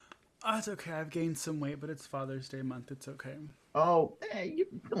it's okay. I've gained some weight, but it's Father's Day month. It's okay. Oh, you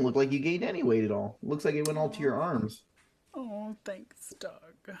don't look like you gained any weight at all. Looks like it went all to your Oh, arms. oh, thanks,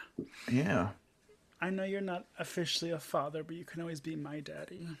 Doug. Yeah. I know you're not officially a father, but you can always be my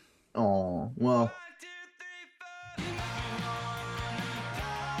daddy. Oh, well,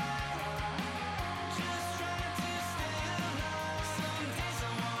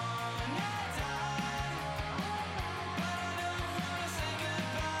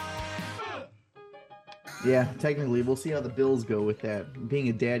 yeah, technically, we'll see how the Bills go with that. Being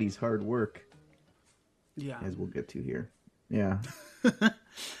a daddy's hard work, Yeah. as we'll get to here. Yeah,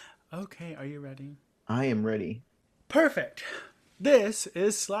 Okay, are you ready? I am ready. Perfect. This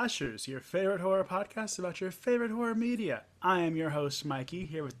is Slashers, your favorite horror podcast about your favorite horror media. I am your host, Mikey,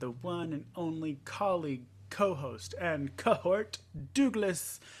 here with the one and only colleague, co host, and cohort,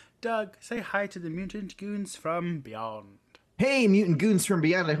 Douglas. Doug, say hi to the mutant goons from beyond. Hey, mutant goons from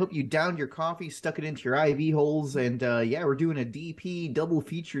beyond. I hope you downed your coffee, stuck it into your IV holes, and yeah, we're doing a DP double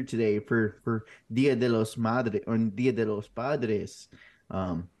feature today for Dia de los Madres or Dia de los Padres.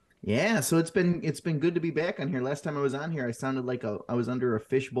 Um, yeah, so it's been good to be back on here. Last time I was on here, I sounded like I was under a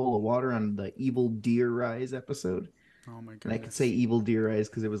fishbowl of water on the Evil Deer Rise episode, Oh my and I could say goodness. Evil Deer Rise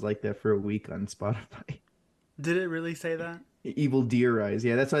because it was like that for a week on Spotify. Did it really say that? Evil Deer Rise.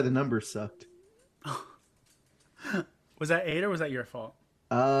 Yeah, that's why the numbers sucked. Was that 8 or was that your fault?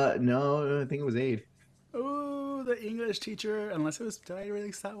 No, I think it was eight. Oh, the English teacher. Unless it was, did I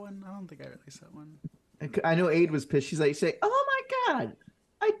release that one? I don't think I released that one. I know Aid was pissed. She's like, say, "Oh my God,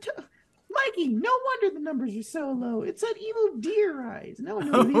 Mikey, no wonder the numbers are so low. It's that evil deer eyes. No one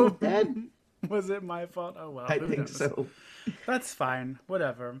knows Evil Oh, Dead." was it my fault? Oh well, I who think knows? so. That's fine.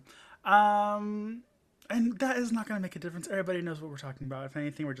 Whatever. Um, and that is not going to make a difference. Everybody knows what we're talking about. If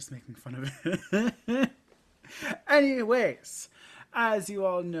anything, we're just making fun of it. Anyways, as you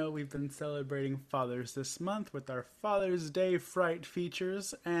all know, we've been celebrating Fathers this month with our Father's Day Fright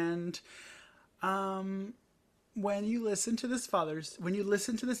features, and um, when you listen to this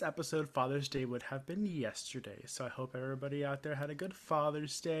episode, Father's Day would have been yesterday. So I hope everybody out there had a good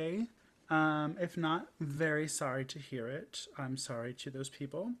Father's Day. If not, very sorry to hear it. I'm sorry to those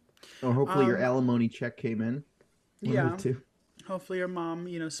people. Or hopefully your Um, alimony check came in. One of the yeah, two. hopefully your mom,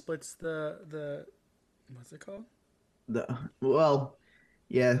 splits the what's it called? The well,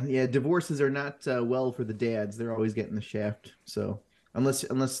 yeah. Divorces are not well for the dads. They're always getting the shaft. So unless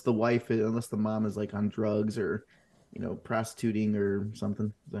the mom is like on drugs or prostituting or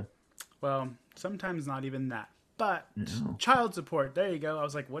something. So, Well, sometimes not even that. But no. child support. There you go. I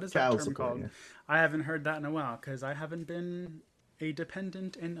was like, what is that Child term support. called? Yeah. I haven't heard that in a while because I haven't been a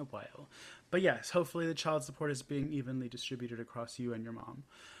dependent in a while. But yes, hopefully the child support is being evenly distributed across you and your mom.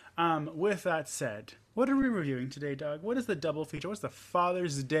 With that said, what are we reviewing today, Doug? What is the double feature? What's the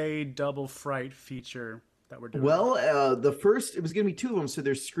Father's Day double fright feature that we're doing? Well, the first it was going to be two of them. So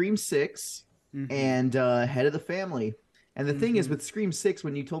there's Scream Six Mm-hmm. and Head of the Family. And the thing is, Mm-hmm. with Scream Six,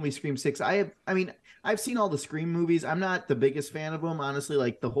 when you told me Scream Six, I mean, I've seen all the Scream movies. I'm not the biggest fan of them, honestly.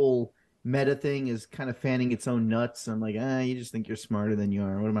 Like the whole meta thing is kind of fanning its own nuts. I'm like, you just think you're smarter than you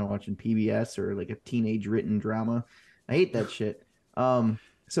are. What am I watching, PBS or like a teenage written drama? I hate that shit. Um,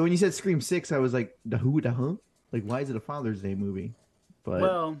 so when you said Scream Six, I was like, the who, the huh? Like, why is it a Father's Day movie? But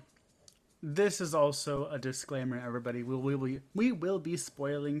Well, this is also a disclaimer, everybody. We will be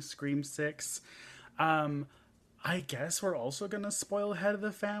spoiling Scream Six. Um, I guess we're also gonna spoil Head of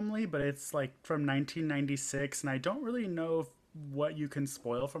the Family, but it's like from 1996, and I don't really know what you can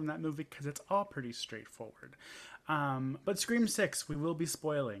spoil from that movie because it's all pretty straightforward. But Scream Six, we will be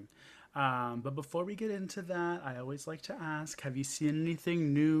spoiling. But before we get into that, I always like to ask: have you seen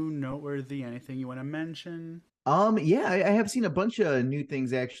anything new, noteworthy, anything you want to mention? Yeah, I have seen a bunch of new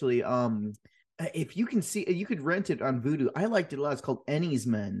things actually. If you can see, you could rent it on Vudu. I liked it a lot. It's called Ennie's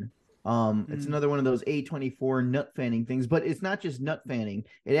Men. It's Hmm. another one of those A24 nut fanning things, but it's not just nut fanning.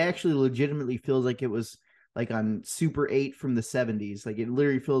 It actually legitimately feels like it was like on Super 8 from the 70s. Like it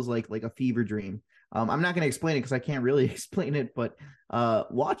literally feels like a fever dream. I'm not going to explain it because I can't really explain it, but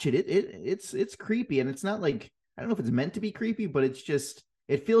watch it. It's creepy and it's not like I don't know if it's meant to be creepy, but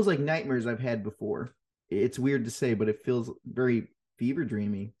it feels like nightmares I've had before. It's weird to say, but it feels very fever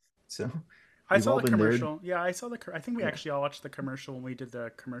dreamy. So I we've saw all the been there. commercial. Yeah, I saw the. I think we Yeah. actually all watched the commercial when we did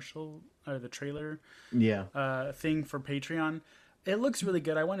the commercial or the trailer Yeah. thing for Patreon. It looks really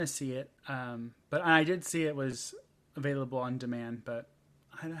good. I want to see it. But I did see it was available on demand, but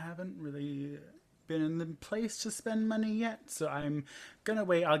I haven't really been in the place to spend money yet. So I'm gonna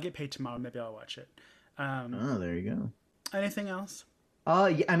wait. I'll get paid tomorrow. Maybe I'll watch it. Um, Oh, there you go. Anything else?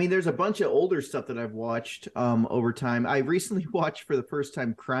 Yeah, I mean, there's a bunch of older stuff that I've watched over time. I recently watched for the first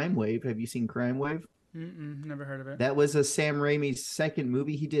time Crime Wave. Have you seen Crime Wave? Mm-mm, never heard of it. That was a Sam Raimi's second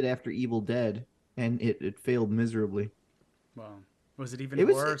movie he did after Evil Dead, and it failed miserably. Well, was it even It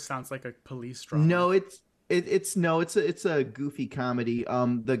was horror? Sounds like a police drama. no, it's no, it's a goofy comedy.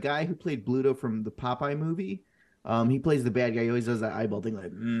 The guy who played Bluto from the Popeye movie, he plays the bad guy. He always does that eyeball thing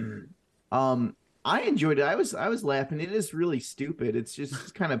like, mm. Um, I enjoyed it. I was laughing. It is really stupid. It's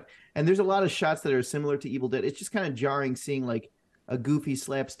just kind of, and there's a lot of shots that are similar to Evil Dead. It's just kind of jarring seeing like a goofy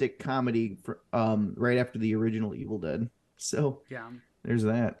slapstick comedy right after the original Evil Dead. So Yeah. there's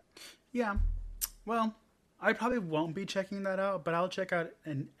that. Yeah. Well, I probably won't be checking that out, but I'll check out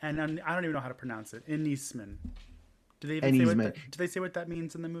and I don't even know how to pronounce it. Inisman. Do they even And say he's what met. that? Do they say what that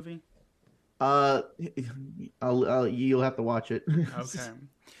means in the movie? Uh, you'll have to watch it. Okay.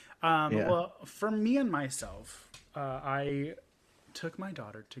 Yeah. Well, for me and myself, I took my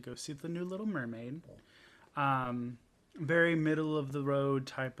daughter to go see the new Little Mermaid. Very middle of the road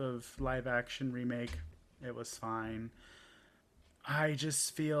type of live action remake. It was fine. I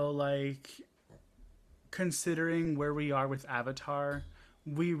just feel like, considering where we are with Avatar,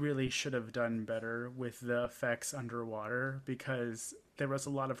 we really should have done better with the effects underwater because there was a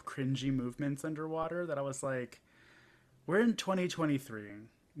lot of cringy movements underwater that I was like, we're in 2023.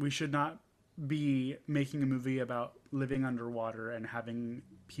 We should not be making a movie about living underwater and having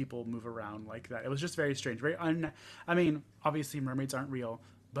people move around like that. It was just very strange. I mean, obviously mermaids aren't real,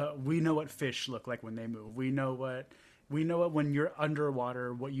 but we know what fish look like when they move. We know what when you're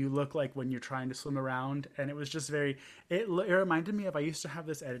underwater, what you look like when you're trying to swim around, and it was just very. It reminded me of, I used to have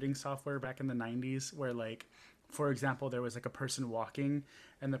this editing software back in the '90s where, like, for example, there was like a person walking,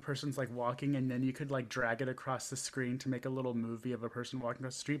 and the person's like walking, and then you could like drag it across the screen to make a little movie of a person walking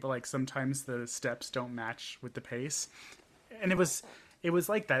across the street, but like sometimes the steps don't match with the pace, and it was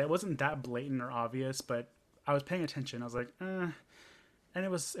like that. It wasn't that blatant or obvious, but I was paying attention. I was like, and it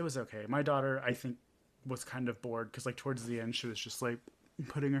was okay. My daughter, I think, was kind of bored because like towards the end she was just like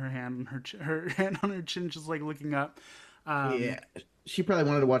putting her hand on her hand on her chin, just like looking up. Yeah. Um, She probably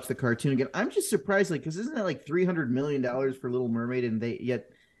wanted to watch the cartoon again. I'm just surprised, like, because isn't that like $300 million for Little Mermaid, and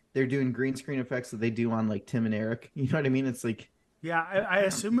they're doing green screen effects that they do on like Tim and Eric. You know what I mean? It's like, yeah, I I don't.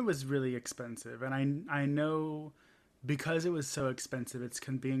 assume it was really expensive, and I know because it was so expensive, it's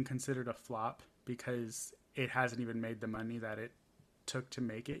being considered a flop because it hasn't even made the money that it took to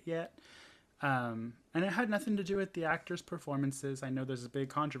make it yet. And it had nothing to do with the actors' performances. I know there's a big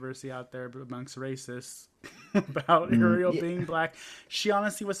controversy out there amongst racists about Ariel Yeah. being black. She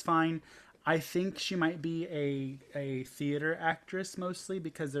honestly was fine. I think she might be a theater actress mostly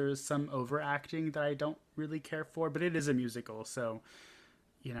because there is some overacting that I don't really care for, but it is a musical, so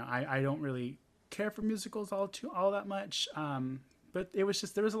I don't really care for musicals all that much. But it was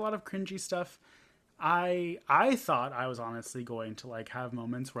just, there was a lot of cringy stuff. I thought I was honestly going to like have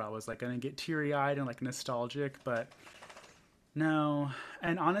moments where I was like gonna get teary eyed and like nostalgic, but no.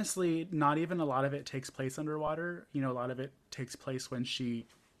 And honestly, not even a lot of it takes place underwater. A lot of it takes place when she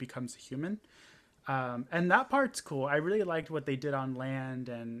becomes a human. And that part's cool. I really liked what they did on land,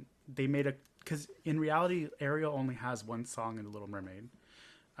 and they made a, because in reality, Ariel only has one song in The Little Mermaid.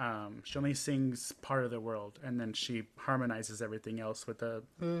 She only sings part of the world, and then she harmonizes everything else with the.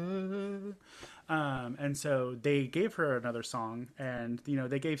 And so they gave her another song, and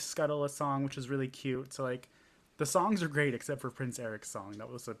they gave Scuttle a song, which was really cute. So like, the songs are great except for Prince Eric's song. That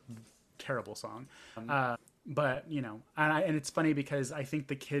was a terrible song. But and it's funny because I think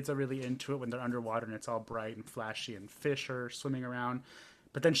the kids are really into it when they're underwater and it's all bright and flashy and fish are swimming around.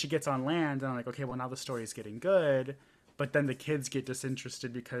 But then she gets on land, and I'm like, okay, well now the story's getting good. But then the kids get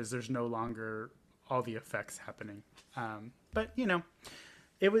disinterested because there's no longer all the effects happening. But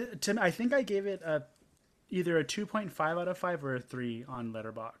it was I think I gave it either a 2.5 out of 5 or a 3 on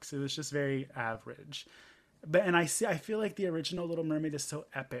Letterbox. It was just very average. But I feel like the original Little Mermaid is so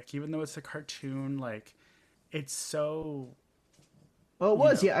epic, even though it's a cartoon. Like, it's so Well, it you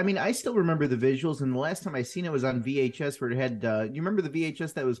was, know yeah. I mean, I still remember the visuals, and the last time I seen it was on VHS, where it had. You remember the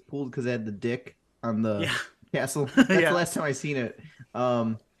VHS that was pulled because it had the dick on the yeah. castle? That's the Yeah. last time I seen it.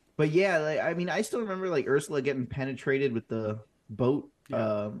 Um, but yeah, like, I mean, I still remember like Ursula getting penetrated with the boat,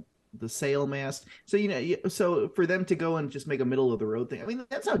 Yeah. the sail mast. So so for them to go and just make a middle of the road thing, I mean,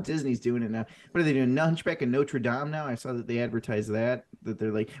 that's how Disney's doing it now. What are they doing? Hunchback in Notre Dame now? I saw that they advertised that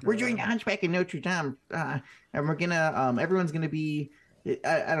they're like, we're doing the Hunchback in Notre Dame, and we're gonna, everyone's gonna be.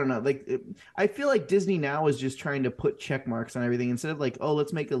 I don't know. Like, I feel like Disney now is just trying to put check marks on everything instead of like, oh,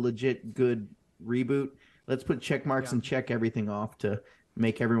 let's make a legit good reboot. Let's put check marks Yeah. and check everything off to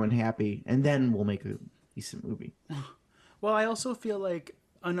make everyone happy, and then we'll make a decent movie. Well, I also feel like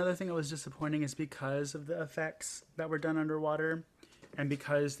another thing that was disappointing is because of the effects that were done underwater and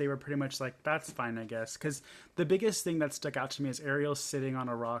because they were pretty much like, that's fine, I guess. Because the biggest thing that stuck out to me is Ariel sitting on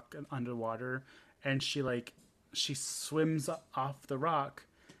a rock underwater and she swims off the rock,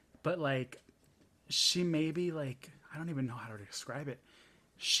 but like, she maybe like, I don't even know how to describe it.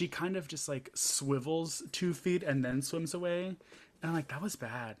 She kind of just like swivels 2 feet and then swims away. And I'm like, that was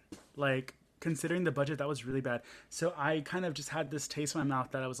bad. Like, considering the budget, that was really bad. So I kind of just had this taste in my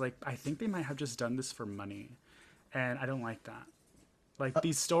mouth that I was like, I think they might have just done this for money. And I don't like that. Like,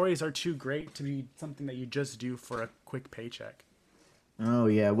 these stories are too great to be something that you just do for a quick paycheck. Oh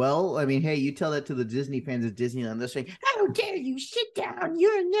yeah. Well, I mean, hey, you tell that to the Disney fans at Disneyland. They're saying, "How dare you sit down?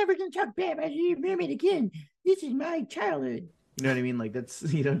 You're never gonna talk bad about your mermaid again. This is my childhood." You know what I mean? Like that's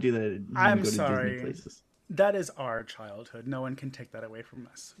you don't do that when you I'm go to Disney sorry. places. That is our childhood. No one can take that away from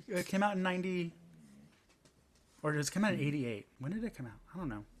us. It came out in 90, or did it come out in 88? When did it come out? I don't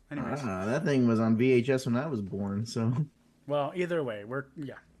know. Anyways. That thing was on VHS when I was born. So Well, either way,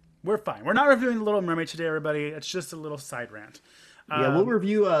 we're fine. We're not reviewing The Little Mermaid today, everybody. It's just a little side rant. yeah, we'll Um,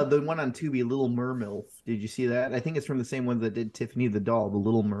 review the one on Tubi, Little Mermilf. Did you see that? I think it's from the same one that did Tiffany the Doll, the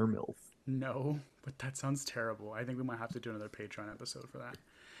Little Mermilf. no, but that sounds terrible. I think we might have to do another Patreon episode for that.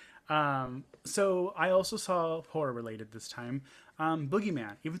 So I also saw horror related this time.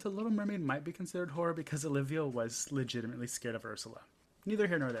 Boogeyman. Even though Little Mermaid might be considered horror because Olivia was legitimately scared of Ursula. Neither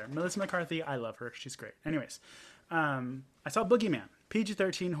here nor there. Melissa McCarthy, I love her. She's great. Anyways, I saw Boogeyman,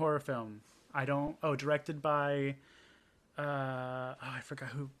 PG-13 horror film. I don't. Oh, directed by. I forgot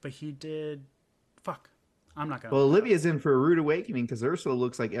who, but he did. Fuck. I'm not gonna Well, look it up. Olivia's in for a rude awakening because Ursula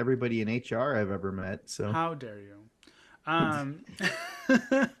looks like everybody in HR I've ever met. So, How dare you? Um,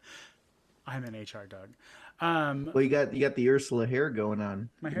 I'm an HR Doug. well, you got the Ursula hair going on.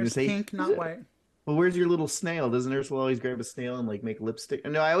 My You're gonna hair's say, pink, not white. well, where's your little snail? Doesn't Ursula always grab a snail and like make lipstick?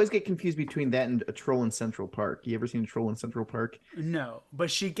 No, I always get confused between that and a troll in Central Park. You ever seen a troll in Central Park? No, but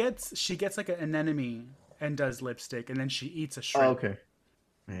she gets like an enemy and does lipstick, and then she eats a Oh, shrimp. okay.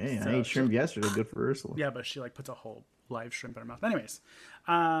 Hey, I So ate shrimp yesterday. Good for Ursula. yeah, but she like puts a whole live shrimp in her mouth. Anyways,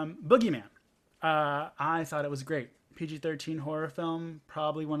 Boogeyman. I thought it was great. PG-13 horror film,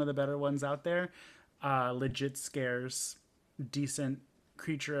 probably one of the better ones out there. Legit scares, decent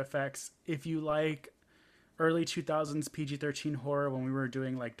creature effects. If you like early 2000s PG-13 horror when we were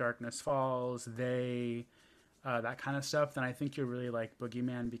doing like Darkness Falls, that kind of stuff, then I think you'll really like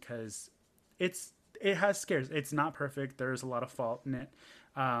Boogeyman because it has scares. It's not perfect. There's a lot of fault in it,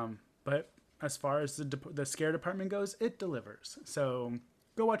 but as far as the scare department goes, it delivers. So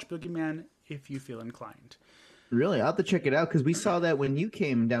go watch Boogeyman if you feel inclined. Really, I'll have to check it out because we saw that when you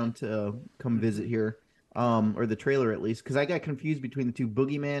came down to come visit here, Yeah, or the trailer at least, because I got confused between the two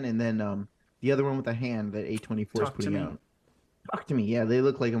Boogeyman and then the other one with the hand that A24 is talk to putting me. out. Talk to me. Yeah, they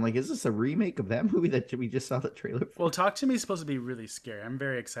look like I'm like, is this a remake of that movie that we just saw the trailer Well, for? Talk to Me is supposed to be really scary. I'm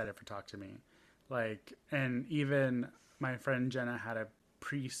very excited for Talk to Me. Like, and even my friend Jenna had a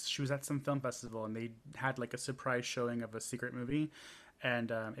she was at some film festival and they had like a surprise showing of a secret movie,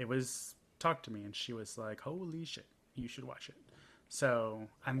 and it was Talk to Me, and she was like, "Holy shit, you should watch it." So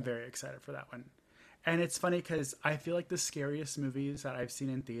I'm very excited for that one. And it's funny because I feel like the scariest movies that I've seen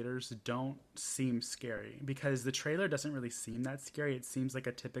in theaters don't seem scary because the trailer doesn't really seem that scary. It seems like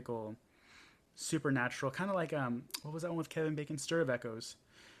a typical supernatural, kind of like what was that one with Kevin Bacon, Stir of Echoes,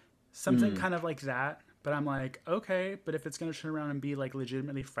 something Hmm. kind of like that. But I'm like, okay, but if it's gonna turn around and be like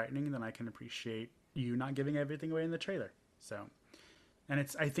legitimately frightening, then I can appreciate you not giving everything away in the trailer. So, and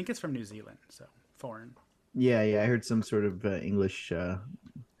I think it's from New Zealand, so foreign. Yeah, yeah. I heard some sort of English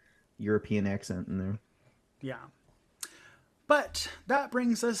European accent in there. Yeah. But that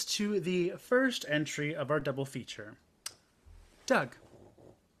brings us to the first entry of our double feature. Doug,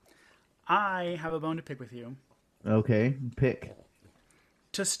 I have a bone to pick with you. Okay, pick.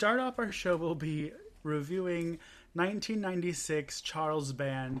 To start off our show, we'll be reviewing 1996 Charles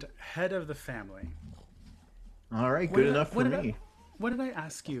Band, Head of the Family. All right, What good did I, enough what for did I, me. what did I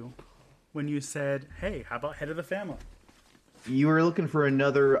ask you when you said, "Hey, how about Head of the Family"? You were looking for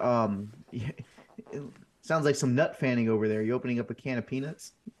another. It sounds like some nut fanning over there. You opening up a can of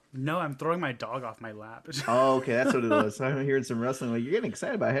peanuts? No, I'm throwing my dog off my lap. Oh, okay, that's what it was. So I'm hearing some rustling. Like you're getting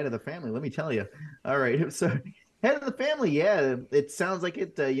excited about Head of the Family. Let me tell you. All right, so Head of the Family, yeah, it sounds like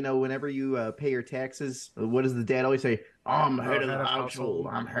it. Whenever you pay your taxes, what does the dad always say? I'm the Oh, head of head the of household. household.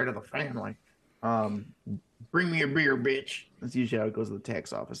 I'm head of the family. Um, bring me a beer, bitch. That's usually how it goes to the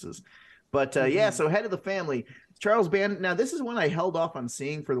tax offices. But yeah, Mm-hmm. so Head of the Family, Charles Band. Now this is one I held off on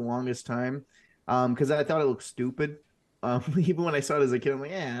seeing for the longest time, because I thought it looked stupid. Even when I saw it as a kid, I'm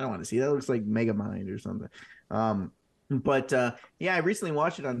like, yeah, I don't want to see that. It looks like Megamind or something. Um, But yeah, I recently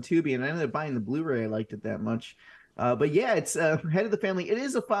watched it on Tubi, and I ended up buying the Blu-ray. I liked it that much. But yeah, it's Head of the Family. It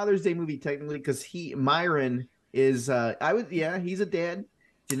is a Father's Day movie technically because he Myron is I would yeah, he's a dad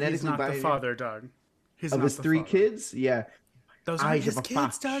He's genetically not the by father, Doug. He's of not his the three father. kids. Yeah, Those aren't eyes of his a kids,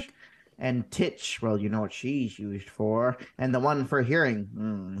 fox. Doug. And Titch, well, you know what she's used for, and the one for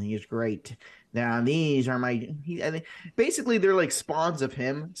hearing, he's great. Now these are basically they're like spawns of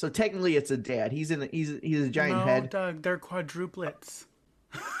him. So technically, it's a dad. He's a giant No, head. Doug, they're quadruplets.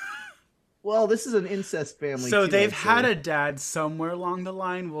 Well, this is an incest family So too, they've I'd had say. a dad somewhere along the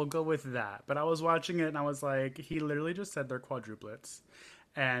line. We'll go with that. But I was watching it and I was like, he literally just said they're quadruplets,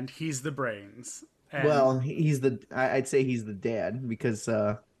 and he's the brains. And Well, I'd say he's the dad because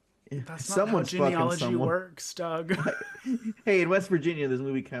that's not how someone's fucking genealogy someone. works, Doug. Hey, in West Virginia, this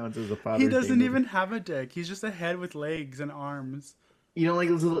movie counts as a He Father's Day doesn't movie. even have a dick. He's just a head with legs and arms. You know,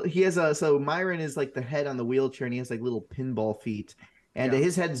 like he has a so Myron is like the head on the wheelchair, and he has like little pinball feet, and Yeah.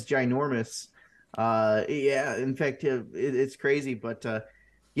 his head's ginormous. Yeah, in fact, it's crazy, but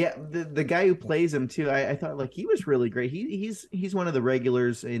yeah, the guy who plays him too, I thought like he was really great. He's one of the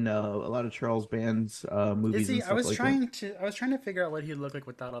regulars in a lot of Charles Band's Is movies he? and stuff like that. I was trying to figure out what he'd look like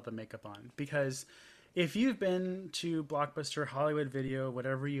without all the makeup on. Because if you've been to Blockbuster, Hollywood Video,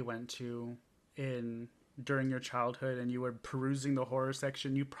 whatever you went to in during your childhood, and you were perusing the horror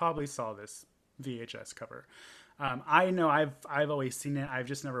section, you probably saw this VHS cover. I know I've always seen it. I've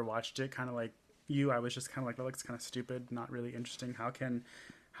just never watched it. Kind of like you, I was just kind of like, that looks kind of stupid, not really interesting. How can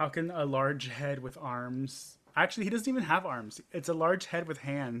a large head with arms? Actually, he doesn't even have arms. It's a large head with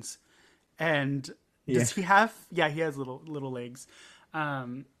hands. And Yeah. does he have? Yeah, he has little legs.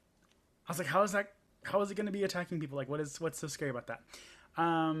 Um, I was like, how is that? How is it going to be attacking people? Like, what's so scary about that?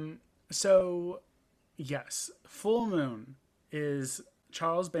 So yes, Full Moon is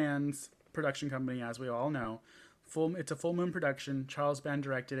Charles Band's production company, as we all know. It's a Full Moon production. Charles Band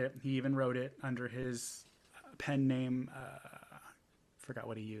directed it. He even wrote it under his pen name. Forgot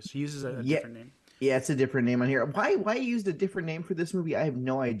what he used. He uses a Yeah, different name. yeah, it's a different name on here. Why he used a different name for this movie? I have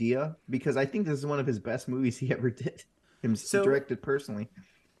no idea because I think this is one of his best movies he ever did. Him So directed personally.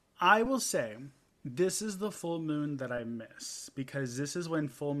 I will say this is the Full Moon that I miss because this is when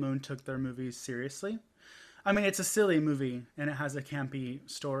Full Moon took their movies seriously. I mean, it's a silly movie and it has a campy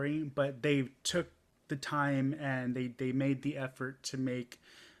story, but they took the time and they made the effort to make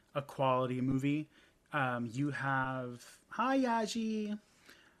a quality movie. You have hi Yaji.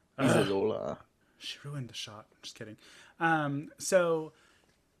 Isadora. She ruined the shot. Just kidding. So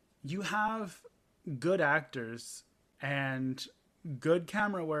you have good actors and good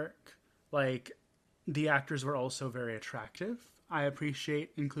camera work. Like the actors were also very attractive. I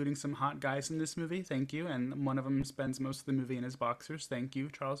appreciate including some hot guys in this movie. Thank you. And one of them spends most of the movie in his boxers. Thank you,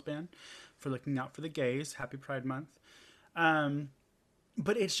 Charles Band, for looking out for the gays. Happy Pride Month.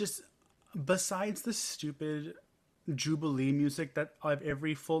 But it's just besides the stupid Jubilee music that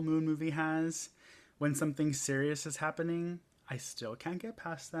every full moon movie has when something serious is happening, I still can't get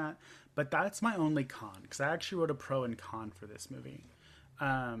past that. But that's my only con because I actually wrote a pro and con for this movie.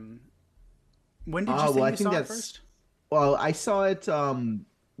 Um, when did you Oh say well, I you think saw it that's first? well. I saw it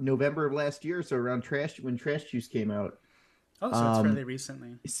November of last year, so around Trash when Trash Juice came out. Oh, so it's Um, fairly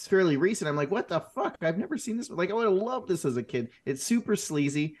recently. it's fairly recent. I'm like, what the fuck? I've never seen this. Like, I would have loved this as a kid. It's super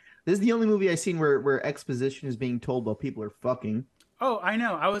sleazy. This is the only movie I've seen where exposition is being told while people are fucking. Oh, I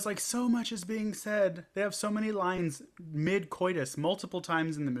know. I was like, so much is being said. They have so many lines mid coitus multiple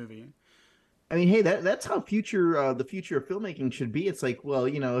times in the movie. I mean, hey, that's how the future of filmmaking should be. It's like, well,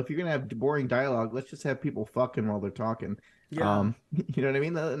 if you're gonna have boring dialogue, let's just have people fucking while they're talking. Yeah. You know what I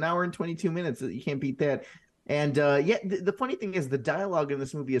mean? An hour and 22 minutes, you can't beat that. And yeah, the funny thing is the dialogue in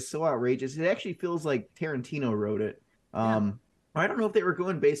this movie is so outrageous. It actually feels like Tarantino wrote it. Yeah. I don't know if they were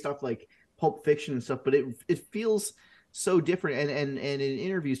going based off like Pulp Fiction and stuff, but it feels so different. And in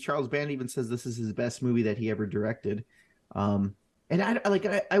interviews, Charles Band even says this is his best movie that he ever directed. Um, and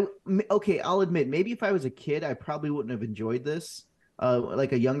okay, I'll admit, maybe if I was a kid, I probably wouldn't have enjoyed this.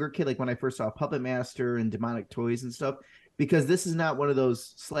 Like a younger kid, like when I first saw Puppet Master and Demonic Toys and stuff, because this is not one of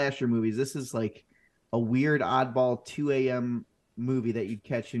those slasher movies. This is like a weird oddball 2 a.m. movie that you'd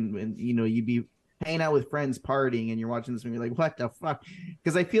catch and you'd be hanging out with friends partying and you're watching this movie like what the fuck?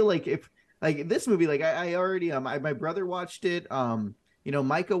 Because I feel like if like this movie, like I already my brother watched it.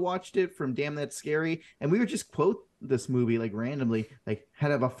 Micah watched it from Damn That's Scary, and we would just quote this movie like randomly, like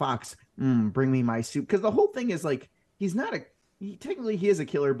head of a fox, bring me my soup. Because the whole thing is like he's not a technically he is a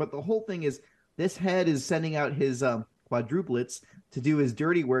killer, but the whole thing is this head is sending out his quadruplets to do his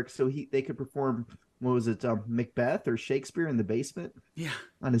dirty work so they could perform what was it, Macbeth or Shakespeare in the basement Yeah,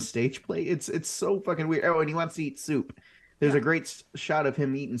 on his stage play. It's so fucking weird. Oh, and he wants to eat soup. There's yeah. a great shot of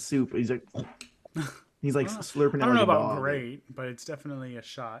him eating soup. He's like Well, slurping I it don't like know a about dog. great, but it's definitely a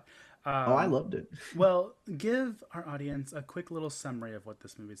shot. Oh, I Um, loved it. well, give our audience a quick little summary of what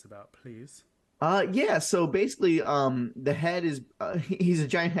this movie's about, please. Yeah, so basically the head is he's a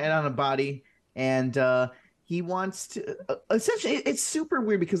giant head on a body, and he wants to essentially it's super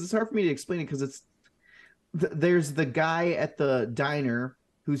weird because it's hard for me to explain it because there's the guy at the diner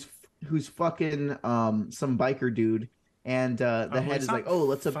who's who's fucking some biker dude, and the Well, head he's is like, not "Oh,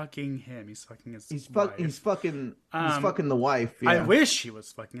 let's a fucking him. He's fucking his he's fuck wife. he's Um, fucking the wife." I Yeah. wish he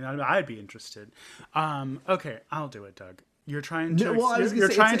was fucking. I'd be interested. Okay, I'll do it, Doug. No, well, I was gonna You're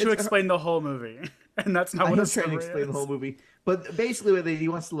say trying to it's explain the whole movie, and that's not I what a am trying to summary explain the is. whole movie, but basically, he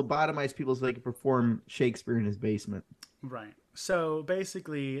wants to lobotomize people so they can perform Shakespeare in his basement. Right. So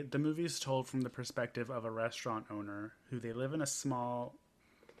basically, the movie is told from the perspective of a restaurant owner who they live in a small,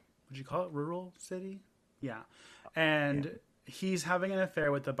 would you call it rural city? Yeah. Yeah. And he's having an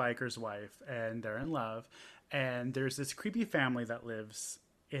affair with the biker's wife, and they're in love. And there's this creepy family that lives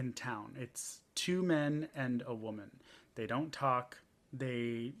in town. It's two men and a woman. They don't talk,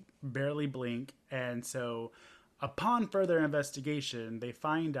 they barely blink. And so, upon further investigation, they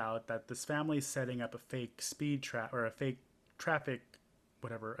find out that this family is setting up a fake speed trap or a fake traffic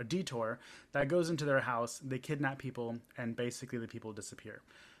whatever, a detour that goes into their house. They kidnap people, and basically the people disappear.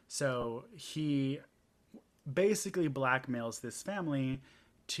 So he basically blackmails this family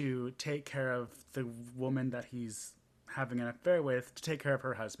to take care of the woman that he's having an affair with, to take care of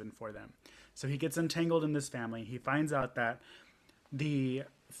her husband for them. So he gets entangled in this family. He finds out that the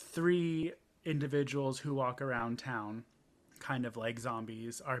three individuals who walk around town, kind of like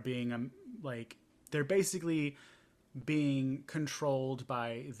zombies, are being like they're basically being controlled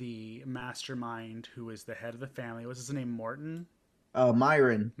by the mastermind who is the head of the family. What's his name? Morton?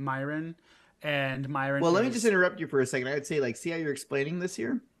 Myron. Myron? And Myron Well, let me just is. interrupt you for a second. I would say, like, see how you're explaining this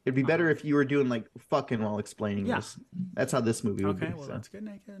here? It'd be Uh huh. better if you were doing like fucking while explaining Yeah. this. That's how this movie would Okay, be. well, So, let's get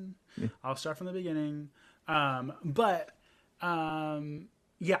naked. yeah. I'll start from the beginning. But, um,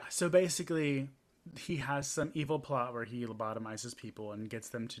 yeah, so basically, he has some evil plot where he lobotomizes people and gets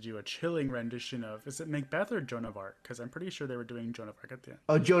them to do a chilling rendition of, is it Macbeth or Joan of Arc? Because I'm pretty sure they were doing Joan of Arc at the end.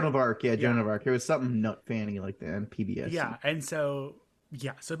 Oh, Joan of Arc. Yeah, Yeah. Joan of Arc. It was something nut fanny like that on PBS. Yeah, and so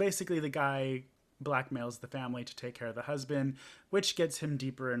yeah, so basically the guy blackmails the family to take care of the husband, which gets him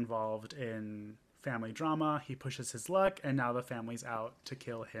deeper involved in family drama. He pushes his luck, and now the family's out to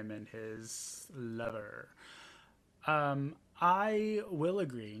kill him and his lover. I will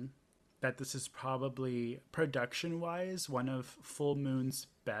agree that this is probably production wise one of Full Moon's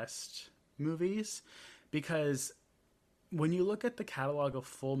best movies because when you look at the catalog of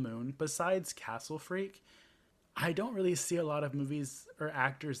Full Moon, besides Castle Freak, I don't really see a lot of movies or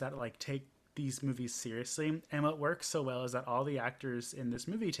actors that like take these movies seriously. And what works so well is that all the actors in this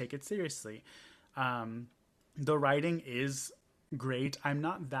movie take it seriously. Um, the writing is great. I'm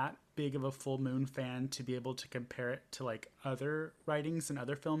not that big of a Full Moon fan to be able to compare it to like other writings and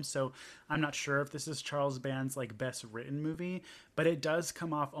other films. So I'm not sure if this is Charles Band's like best written movie, but it does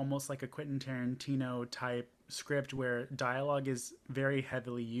come off almost like a Quentin Tarantino type script where dialogue is very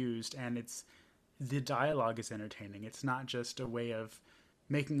heavily used and it's the dialogue is entertaining. It's not just a way of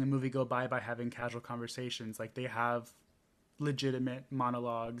making the movie go by having casual conversations. Like they have legitimate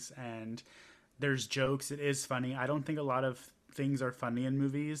monologues and there's jokes. It is funny. I don't think a lot of things are funny in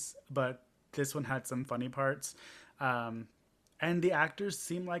movies, but this one had some funny parts. Um, and the actors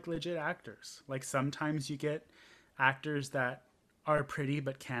seem like legit actors. Like sometimes you get actors that are pretty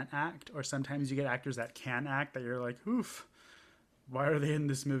but can't act, or sometimes you get actors that can act that you're like, oof, why are they in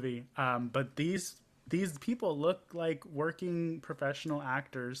this movie? But these people look like working professional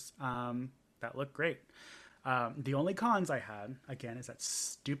actors that look great. The only cons I had again is that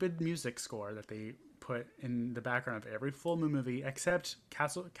stupid music score that they put in the background of every Full Moon movie, except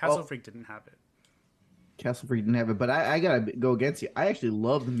Castle Oh, Freak didn't have it. Castle Freak didn't have it, but I gotta go against you. I actually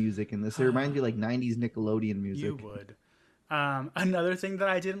love the music in this. It reminds me of, like, '90s Nickelodeon You music. would. Another thing that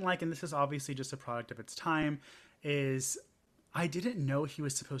I didn't like, and this is obviously just a product of its time, is I didn't know he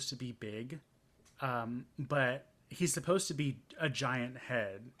was supposed to be big, but he's supposed to be a giant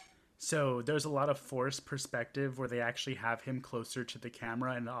head. So there's a lot of forced perspective where they actually have him closer to the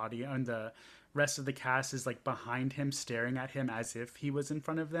camera and the audio, and the rest of the cast is like behind him, staring at him as if he was in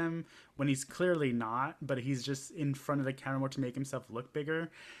front of them when he's clearly not, but he's just in front of the camera more to make himself look bigger.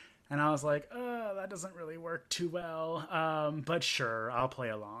 And I was like, that doesn't really work too well. But sure, I'll play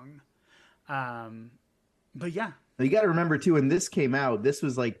along. Um, but yeah, You got to remember too, when this came out, this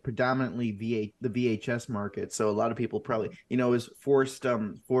was like predominantly the VHS market. So a lot of people probably, it was forced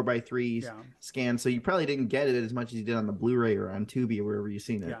 4:3 Yeah, scan. So you probably didn't get it as much as you did on the Blu-ray or on Tubi or wherever you've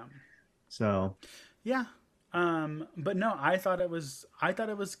seen it. yeah, So yeah. But no, I thought it was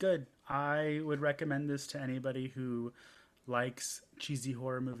good. I would recommend this to anybody who likes cheesy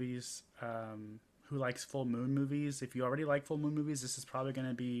horror movies, who likes full moon movies. If you already like full moon movies, this is probably going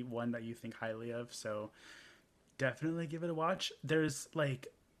to be one that you think highly of. So definitely give it a watch. There's like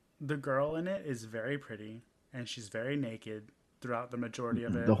the girl in it is very pretty and she's very naked throughout the majority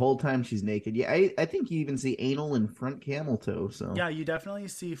of the it. whole time she's naked. Yeah, I think you even see anal and front camel toe. So Yeah, you definitely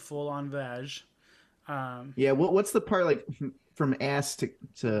see full on vag. yeah, what's the part like from ass to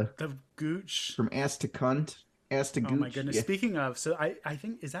The gooch. from ass to cunt, ass to Oh my gooch? goodness. Yeah, Speaking of, so I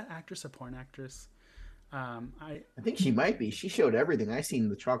think is that actress a porn actress? I I think she might be. She showed everything. I seen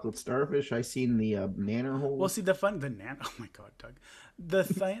the chocolate starfish. I seen the nanner well holes. see the nan. Oh my god, Doug. The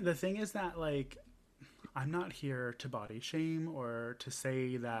thing is that like I'm not here to body shame or to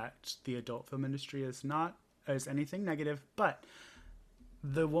say that the adult film industry is not as anything negative, but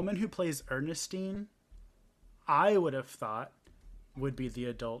the woman who plays Ernestine, I would have thought would be the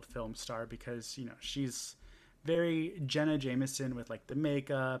adult film star because she's very Jenna Jameson with like the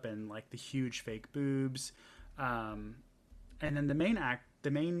makeup and like the huge fake boobs, um, and then the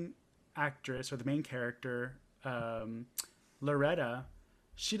main actress or the main character, Loretta,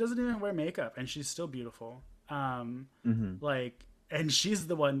 she doesn't even wear makeup and she's still beautiful. Hmm. Like, and she's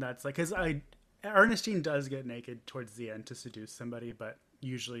the one that's like, because I Ernestine does get naked towards the end to seduce somebody, but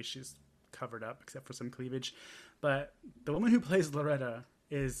usually she's covered up except for some cleavage. But the woman who plays Loretta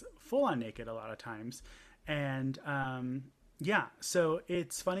is full on naked a lot of times, and yeah, so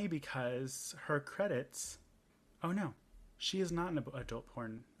it's funny because her credits. Oh no, she is not an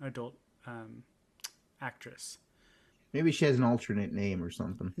adult actress. Maybe she has an alternate name or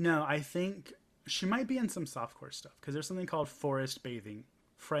something. No, I think she might be in some softcore stuff because there's something called forest bathing,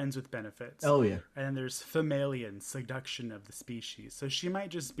 friends with benefits, Oh yeah, and then there's Familian, seduction of the species. So she might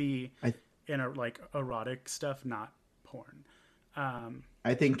just be I in a like erotic stuff, not porn. Um,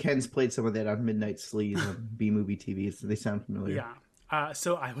 I think Ken's played some of that on Midnight Sleaze on B Movie TV. So they sound familiar. yeah.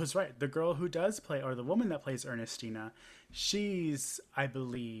 So I was right. The girl who does play, or the woman that plays Ernestina, she's, I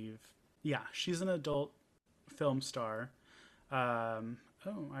believe, yeah, she's an adult film star.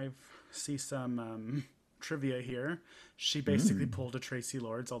 I see some trivia here. She basically Mm. pulled a Tracy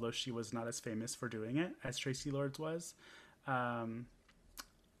Lords, although she was not as famous for doing it as Tracy Lords was. Um,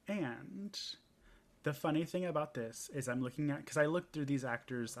 and the funny thing about this is I'm looking at, because I looked through these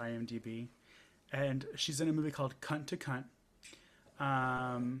actors' IMDb, and she's in a movie called Cunt to Cunt.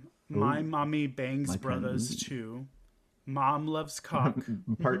 My Oh, Mommy Bangs my kind of Brothers movie. 2. Mom Loves Cock.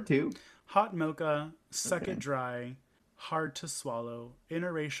 Part two. Hot Mocha. Suck It Okay. Dry. Hard to Swallow.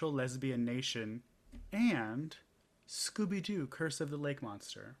 Interracial Lesbian Nation. And Scooby Doo Curse of the Lake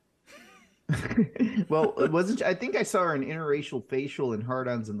Monster. Well, it wasn't. I think I saw her in interracial facial and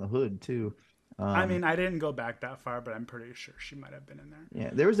hard-ons in the hood too. I Um, mean, I didn't go back that far, but I'm pretty sure she might have been in there. yeah,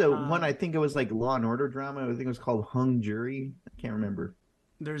 there was a one. I Um, think it was like Law and Order drama. I think it was called Hung Jury. I can't remember.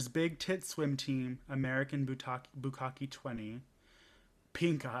 there's Big Tit Swim Team, American Bukaki 20,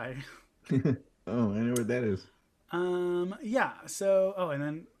 Pink Eye. Oh, I know what that is. Yeah, so, oh, and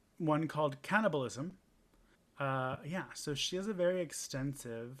then one called Cannibalism. Yeah, so she has a very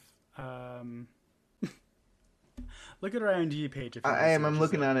extensive. Um, Look at her IMDb page if you want I to see am. what I'm she's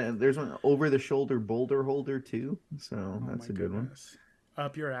looking in. on it. There's one over the shoulder boulder holder too. So Oh that's my a good one. goodness.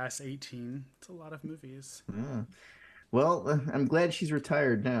 Up Your Ass 18. It's a lot of movies. Yeah. Well, I'm glad she's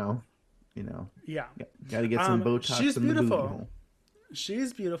retired now. You know, Yeah. got to get some She's Botox in the booty beautiful. hole.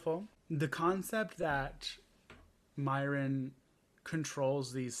 She's beautiful. The concept that Myron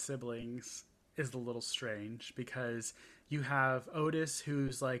controls these siblings is a little strange because you have Otis,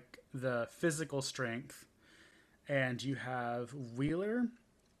 who's like the physical strength, and you have Wheeler,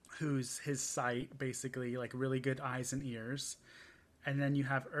 who's his sight, basically, like really good eyes and ears. And then you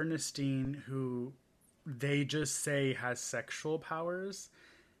have Ernestine, who they just say has sexual powers.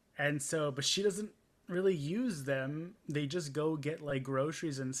 And so, but she doesn't really use them. They just go get like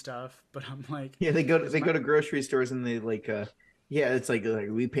groceries and stuff. But I'm like, Yeah, they go is they my go to grocery stores and they like yeah, it's like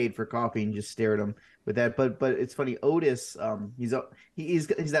we paid for coffee and just stare at them with that. But it's funny, Otis, he's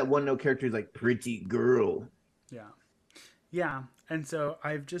that one note character who's like pretty girl. yeah. Yeah. And so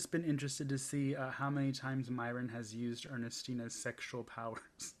I've just been interested to see how many times Myron has used Ernestina's sexual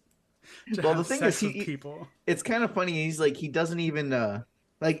powers to Well, the have thing is sex with people. it's kind of funny. He's like he doesn't even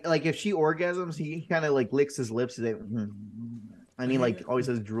like if she orgasms, he kind of like licks his lips and he He like always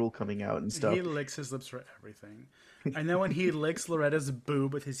has drool coming out and stuff. he licks his lips for everything. And then when he licks Loretta's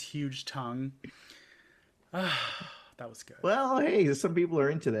boob with his huge tongue, that was good. Well, hey, some people are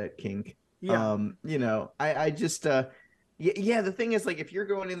into that kink. Yeah. I just yeah, the thing is like if you're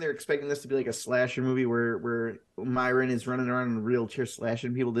going in there expecting this to be like a slasher movie where Myron is running around in a wheelchair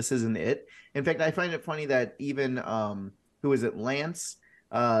slashing people, this isn't it. In fact, I find it funny that even who is it, Lance,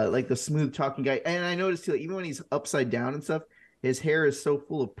 like the smooth talking guy, and I noticed too, even when he's upside down and stuff, his hair is so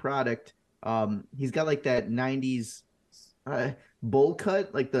full of product. He's got like that 90s bowl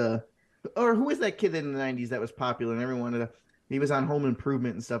cut, like the or who was that kid in the 90s that was popular and everyone wanted to, he was on Home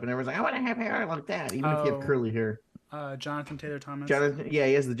Improvement and stuff and everyone's like, I want to have hair like that, even if you have Oh, curly hair. Jonathan Taylor Thomas. Jonathan, yeah,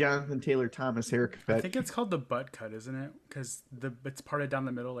 he has the Jonathan Taylor Thomas I haircut. think it's called the butt cut, isn't it? Because the it's parted down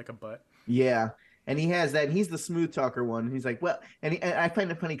the middle like a butt. Yeah. And he has that, and he's the smooth talker one. He's like, well, and I find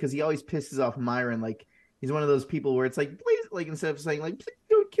it funny because he always pisses off Myron. Like, he's one of those people where it's like, please, like, instead of saying, like, please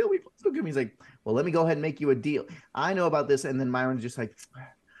don't kill me, please don't kill me, he's like, well, let me go ahead and make you a deal. I know about this. And then Myron's just like,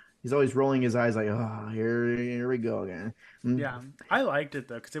 he's always rolling his eyes, like, oh, here we go again. Mm. Yeah, I liked it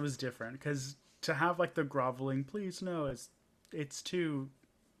though because it was different. Because to have like the groveling, please no, it's too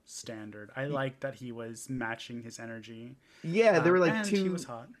standard. I liked that he was matching his energy, Yeah, they were like and he was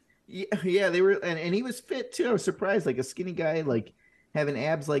two. hot. Yeah, they were, and he was fit too. I was surprised, like a skinny guy, like having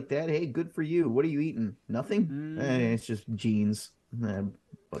abs like that. Hey, good for you. What are you eating? Nothing. Hmm. It's just jeans.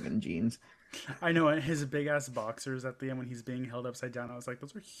 Fucking jeans. I know his big ass boxers at the end when he's being held upside down. I was like,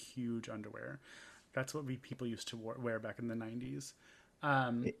 those are huge underwear. That's what we people used to wear back in the 90s.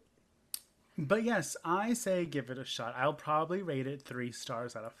 Um, but yes, I say give it a shot. I'll probably rate it 3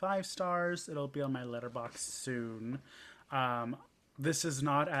 stars out of 5 stars. It'll be on my letterbox soon. Um, this is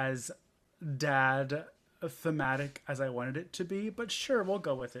not as dad thematic as I wanted it to be, but sure, we'll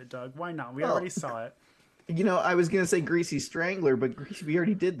go with it, Doug. Why not? We already Well, saw it. I was gonna say Greasy Strangler, but Greasy, we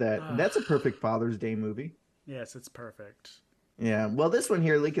already did that. That's a perfect Father's Day movie. Yes, it's perfect. Yeah. Well, this one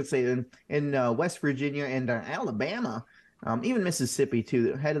here, they could say in West Virginia and Alabama, even Mississippi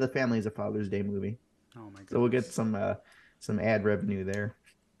too. The Head of the Family is a Father's Day movie, Oh my so we'll get goodness. some ad revenue there.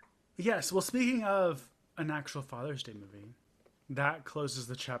 Yes, well, speaking of an actual Father's Day movie, that closes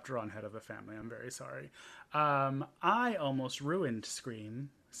the chapter on Head of the Family. I'm very sorry. I almost ruined Scream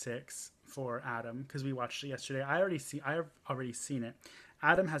 6 for Adam because we watched it yesterday. I've already seen it.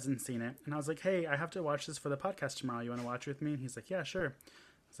 Adam hasn't seen it, and I was like, "Hey, I have to watch this for the podcast tomorrow. You want to watch it with me?" And he's like, "Yeah, sure."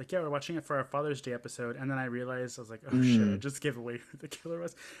 I was like, "Yeah, we're watching it for our Father's Day episode." And then I realized I was like, "Oh shit, I Mm. just gave away who the killer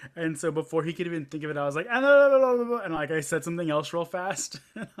was." And so before he could even think of it, I was like, "Ah, no, no, no, no, no," and like I said something else real fast.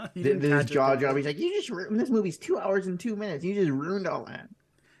 He didn't His catch it, jaw drop. thankfully. He's like, "You just this movie's 2 hours and 2 minutes. You just ruined all that."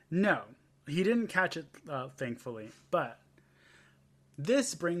 No, he didn't catch it, thankfully. But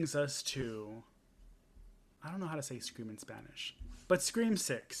this brings us to, I don't know how to say Scream in Spanish, but Scream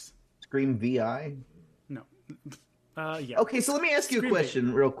 6. Scream VI. No. Yeah. Okay, so let me ask you a Scream Baby.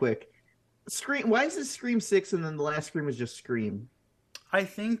 question real quick. Scream. Why is this Scream 6 and then the last Scream was just Scream? I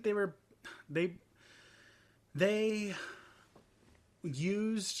think they, they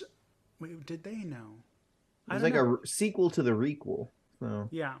used, wait, did they know? It I was don't like know. a sequel to the requel. So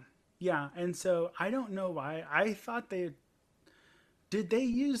Yeah. Yeah. And so I don't know why. I thought did they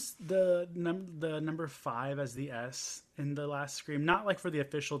use the number 5 as the S in the last Scream? Not like for the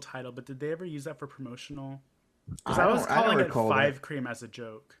official title, but did they ever use that for promotional? Because I was I don't calling it recall that. Five Cream as a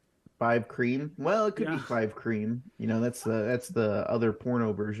joke. Five Cream. Well, it could be Yeah. Five Cream. That's the other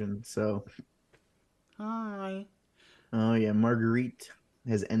porno version. So Hi. oh yeah, Marguerite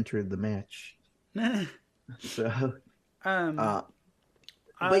has entered the match. So um. uh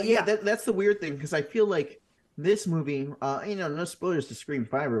but yeah, Yeah. that's the weird thing because I feel like this movie, no spoilers to Scream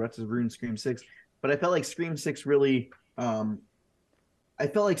 5, we're about to ruin Scream 6, but I felt like Scream 6 really I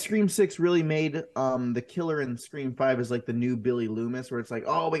felt like Scream 6 really made the killer in Scream 5 is like the new Billy Loomis, where it's like,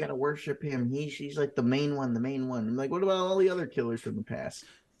 oh, we gotta worship him. She's like the main one, the main one. I'm like, what about all the other killers from the past?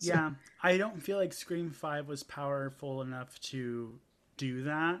 So, Yeah. I don't feel like Scream 5 was powerful enough to do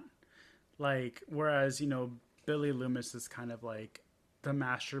that. Like, whereas, Billy Loomis is kind of like the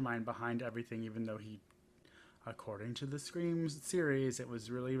mastermind behind everything, even though according to the Scream series, it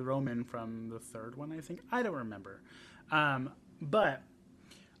was really Roman from the third one, I think. I don't remember. But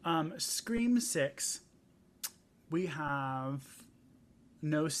Scream 6, we have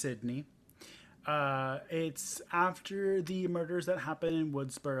no Sydney. It's after the murders that happened in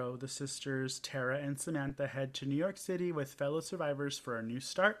Woodsboro. The sisters Tara and Samantha head to New York City with fellow survivors for a new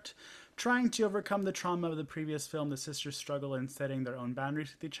start. Trying to overcome the trauma of the previous film, the sisters struggle in setting their own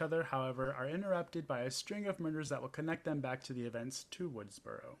boundaries with each other, however, are interrupted by a string of murders that will connect them back to the events to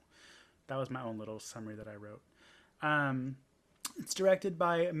Woodsboro. That was my own little summary that I wrote. Um, It's directed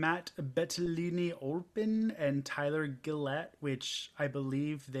by Matt Bettelini-Olpin and Tyler Gillette, which I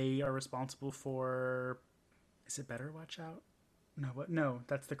believe they are responsible for. Is it Better Watch Out? No, what? No,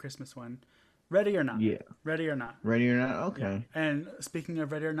 that's the Christmas one. Ready or Not. Yeah. Ready or Not. Ready or not? Yeah. Okay. And speaking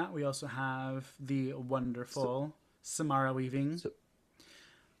of Ready or Not, we also have the So, wonderful Samara Weaving. so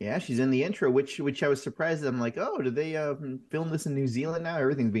yeah, she's in the intro, which I was surprised. I'm like, oh, did they film this in New Zealand now?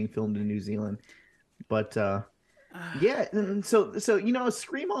 Everything's being filmed in New Zealand, but yeah. And so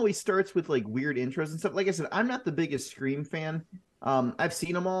Scream always starts with like weird intros and stuff. Like I said, I'm not the biggest Scream fan. I've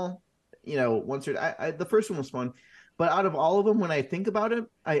seen them all, once or the first one was fun, but out of all of them, when I think about it,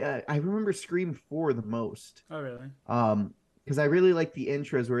 I remember Scream 4 the most. Oh, really? Because I really like the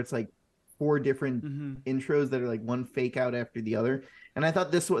intros where it's like four different Mm-hmm. intros that are like one fake out after the other. And I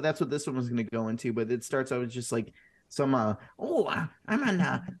thought that's what this one was going to go into, but it starts out with just like some I'm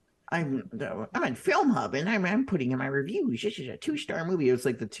on I'm on Film Hub and I'm putting in my reviews. This is a 2-star movie. It's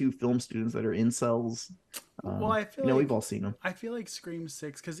like the two film students that are incels. Well, We've all seen them. I feel like Scream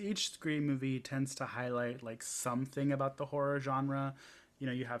 6, because each Scream movie tends to highlight like something about the horror genre.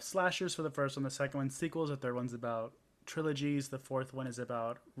 You have slashers for the first one, the second one sequels, the third one's about trilogies, the fourth one is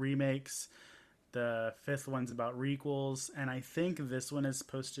about remakes, the fifth one's about requels, and I think this one is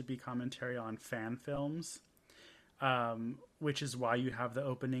supposed to be commentary on fan films, which is why you have the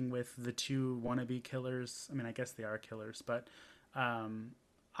opening with the two wannabe killers. I mean, I guess they are killers, but um,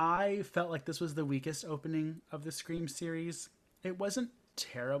 I felt like this was the weakest opening of the Scream series. It wasn't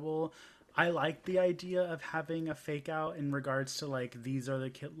terrible. I liked the idea of having a fake out in regards to like these are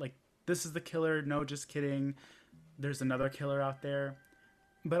the like this is the killer. No, just kidding. There's another killer out there.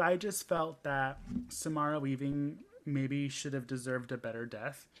 But I just felt that Samara Weaving maybe should have deserved a better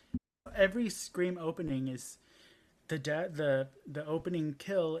death. Every Scream opening is the opening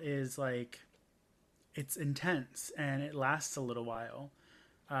kill is like it's intense and it lasts a little while.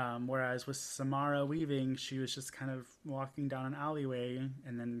 Whereas with Samara Weaving, she was just kind of walking down an alleyway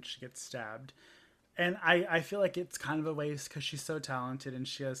and then she gets stabbed. And I feel like it's kind of a waste because she's so talented and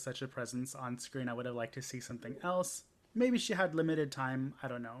she has such a presence on screen. I would have liked to see something else. Maybe she had limited time. I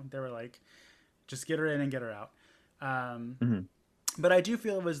don't know. They were like, just get her in and get her out. Um, Mm-hmm. but I do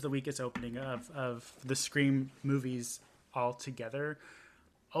feel it was the weakest opening of the Scream movies altogether.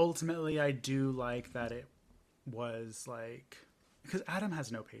 Ultimately, I do like that it was like, because Adam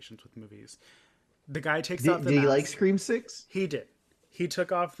has no patience with movies. The guy takes off the Did he like mask. Scream 6? He did. He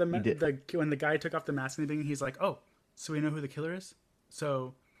took off He did. when the guy took off the mask in the beginning. He's like, "Oh, so we know who the killer is.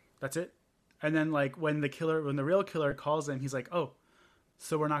 So that's it." And then like when the real killer calls him, he's like, "Oh,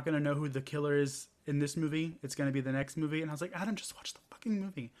 so we're not gonna know who the killer is in this movie. It's gonna be the next movie." And I was like, "Adam, just watch the fucking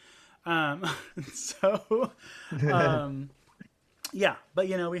movie." Um, so yeah, but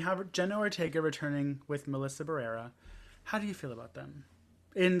we have Jenna Ortega returning with Melissa Barrera. How do you feel about them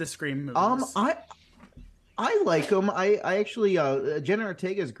in the Scream Um, movies? I I like them. I actually Jenna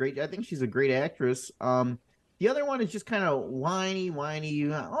Ortega is great. I think she's a great actress. The other one is just kind of whiny.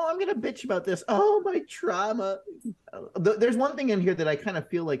 Oh, I'm gonna bitch about this. Oh, my trauma. There's one thing in here that I kind of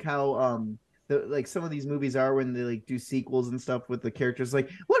feel like how like some of these movies are when they like do sequels and stuff with the characters. Like,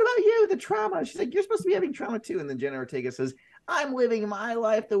 what about you? The trauma. She's like, you're supposed to be having trauma too. And then Jenna Ortega says, I'm living my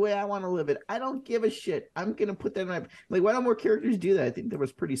life the way I want to live it. I don't give a shit. I'm gonna put that in my like. Why don't more characters do that? I think that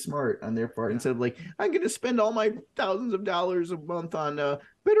was pretty smart on their part. Yeah, Instead of like, I'm gonna spend all my thousands of dollars a month on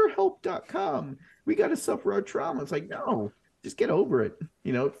BetterHelp.com. We got to suffer our trauma. It's like, no, just get over it.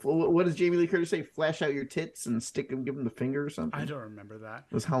 What does Jamie Lee Curtis say? Flash out your tits and stick them, give them the finger or I something. don't remember that.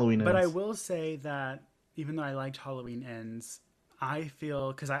 It was Halloween But I Ends. will say that even though I liked Halloween Ends, I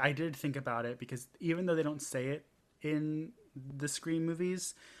feel because I did think about it because even though they don't say it in the Scream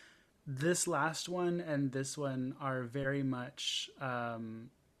movies, this last one and this one are very much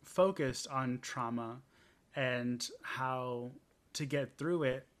focused on trauma and how to get through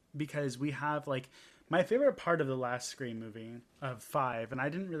it because we have like my favorite part of the last Scream movie of five, and I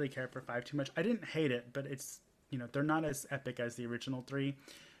didn't really care for five too much. I didn't hate it, but it's they're not as epic as the original three.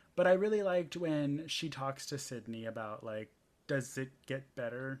 But I really liked when she talks to Sydney about like, does it get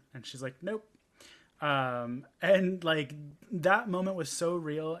better? And she's like, nope. And like that moment was so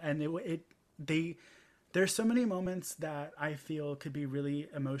real, and they there's so many moments that I feel could be really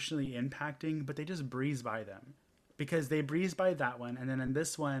emotionally impacting, but they just breeze by them because they breeze by that one, and then in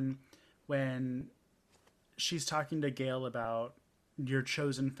this one, when she's talking to Gail about your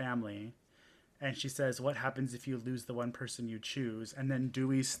chosen family, and she says, "What happens if you lose the one person you choose?" And then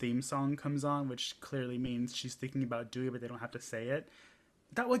Dewey's theme song comes on, which clearly means she's thinking about Dewey, but they don't have to say it.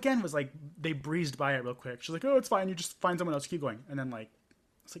 That again was like they breezed by it real quick. She's like, "Oh, it's fine. You just find someone else. Keep going." And then like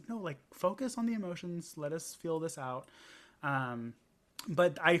it's like, no, like focus on the emotions. Let us feel this out.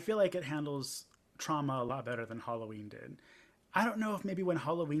 But I feel like it handles trauma a lot better than Halloween did. I don't know if maybe when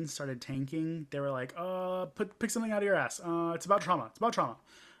Halloween started tanking, they were like, pick something out of your ass. It's about trauma. It's about trauma."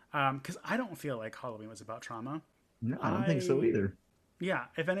 Because I don't feel like Halloween was about trauma. No, I don't think so I either. Yeah,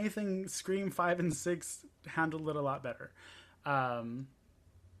 if anything, Scream 5 and 6 handled it a lot better. Um,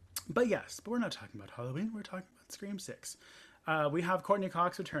 but yes, but we're not talking about Halloween. We're talking about Scream 6. We have Courtney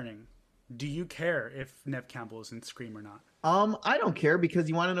Cox returning. Do you care if Nev Campbell is in Scream or not? I don't care because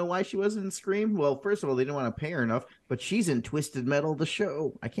you want to know why she wasn't in Scream? Well, first of all, they didn't want to pay her enough, but she's in Twisted Metal, the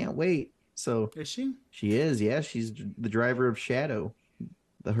show. I can't wait. So Is she? she is, yeah. She's the driver of Shadow,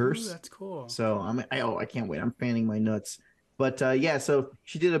 the Ooh, hearse. that's cool. So I can't wait. I'm fanning my nuts. But yeah, so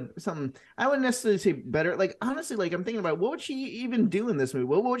she did something I wouldn't necessarily say better. Like honestly, like I'm thinking about what would she even do in this movie?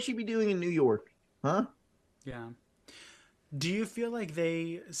 What would she be doing in New York? Huh? Yeah. Do you feel like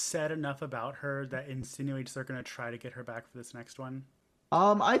they said enough about her that insinuates they're going to try to get her back for this next one?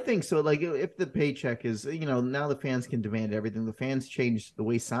 I think so. Like if the paycheck is, now the fans can demand everything. The fans changed the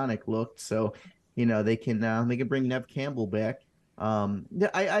way Sonic looked, so they can bring Nev Campbell back. Yeah,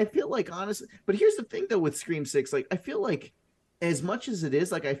 I feel like honestly, but here's the thing though with Scream 6, like I feel like as much as it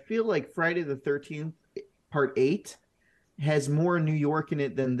is, like I feel like Friday the 13th Part 8 has more New York in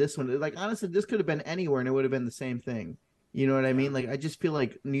it than this one. Like honestly, this could have been anywhere and it would have been the same thing. You know what I Yeah. mean? Like I just feel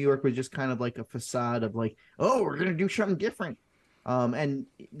like New York was just kind of like a facade of like, oh, we're gonna do something different. And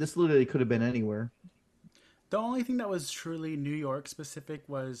this literally could have been anywhere. The only thing that was truly New York specific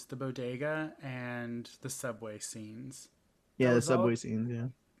was the bodega and the subway scenes. That Yeah, the was all subway scenes. Yeah.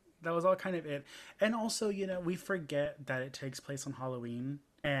 that was all kind of it. And also, we forget that it takes place on Halloween.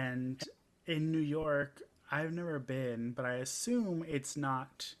 And in New York, I've never been, but I assume it's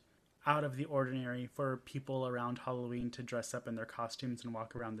not out of the ordinary for people around Halloween to dress up in their costumes and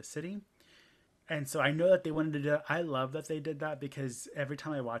walk around the city. And so I know that they wanted to do that. I love that they did that because every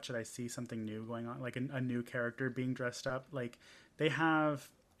time I watch it, I see something new going on, like a new character being dressed up. Like they have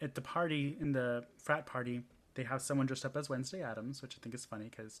at the party, in the frat party, they have someone dressed up as Wednesday Adams, which I think is funny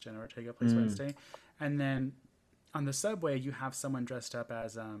because Jenna Ortega plays Mm. Wednesday. And then on the subway, you have someone dressed up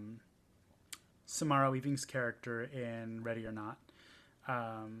as Samara Weaving's character in Ready or Not.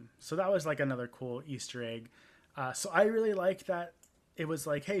 So that was like another cool Easter egg. So I really like that it was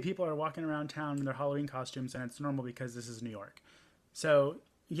like, hey, people are walking around town in their Halloween costumes, and it's normal because this is New York. So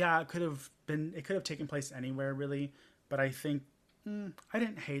yeah, it could have taken place anywhere really, but I think I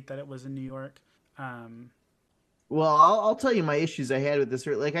didn't hate that it was in New York. Um, Well, I'll tell you my issues I had with this.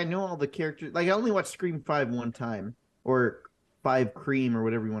 Like I know all the characters. Like I only watched Scream 5 one time, or 5 Cream, or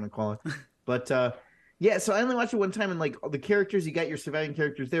whatever you want to call it. But yeah, so I only watched it one time, and like all the characters, you got your surviving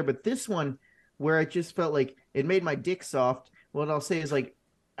characters there. But this one, where I just felt like it made my dick soft. What I'll say is like,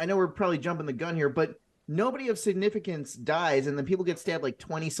 I know we're probably jumping the gun here, but nobody of significance dies, and then people get stabbed like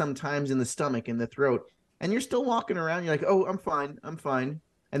 20 some times in the stomach, in the throat, and you're still walking around. You're like, oh, I'm fine, I'm fine.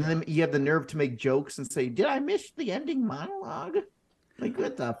 And yeah. then you have the nerve to make jokes and say, "Did I miss the ending monologue?" Like,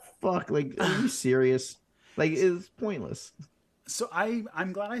 what the fuck? Like, are you serious? Like, it's pointless. So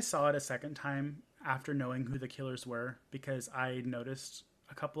I'm glad I saw it a second time after knowing who the killers were because I noticed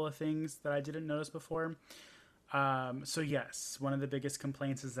a couple of things that I didn't notice before. So yes, one of the biggest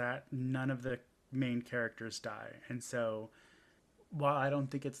complaints is that none of the main characters die, and so while I don't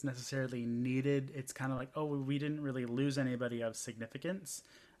think it's necessarily needed, it's kind of like, oh, we didn't really lose anybody of significance.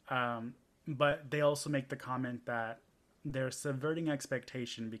 But they also make the comment that they're subverting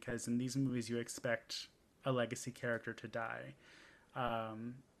expectation because in these movies you expect a legacy character to die.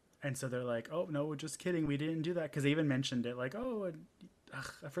 Um, and so they're like, oh, no, we're just kidding. We didn't do that. Because they even mentioned it like, oh,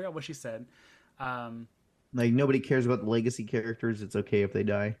 I forgot what she said. Um, Like, nobody cares about the legacy characters. It's okay if they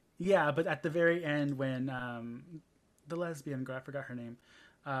die. Yeah, but at the very end, when the lesbian girl, I forgot her name,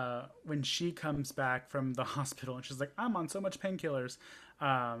 when she comes back from the hospital and she's like, I'm on so much painkillers.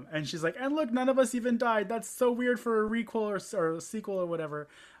 And she's like, and look, none of us even died. That's so weird for a requel or a sequel or whatever.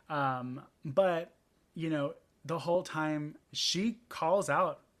 But, the whole time she calls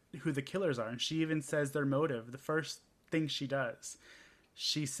out who the killers are and she even says their motive. The first thing she does,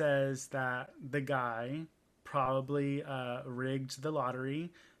 she says that the guy probably rigged the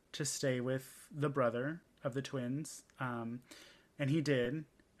lottery to stay with the brother of the twins, and he did.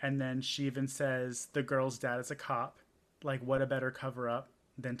 And then she even says the girl's dad is a cop. Like, what a better cover up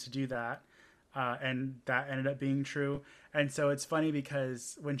than to do that? And that ended up being true. And so it's funny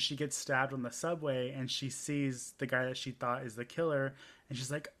because when she gets stabbed on the subway and she sees the guy that she thought is the killer, and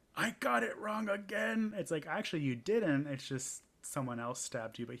she's like, I got it wrong again. It's like, actually, you didn't. It's just someone else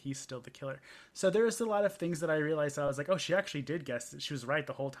stabbed you, but he's still the killer. So there's a lot of things that I realized. I was like, oh, she actually did guess it. She was right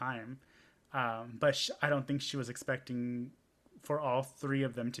the whole time. But I don't think she was expecting for all three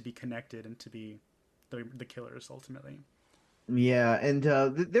of them to be connected and to be the killers ultimately. Yeah, and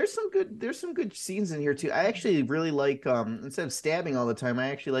there's some good scenes in here too. I actually really like instead of stabbing all the time, I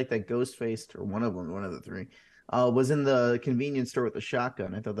actually like that ghost faced or one of them, one of the three, was in the convenience store with the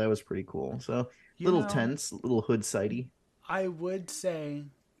shotgun. I thought that was pretty cool. So You little know, tense, little hood sighty. I would say,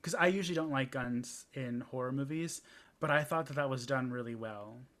 because I usually don't like guns in horror movies, but I thought that that was done really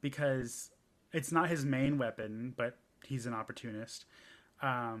well because it's not his main weapon, but he's an opportunist.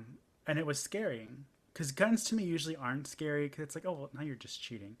 And it was scary because guns to me usually aren't scary because it's like, oh, well, now you're just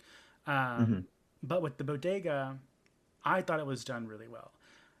cheating. Hmm. But with the bodega, I thought it was done really well.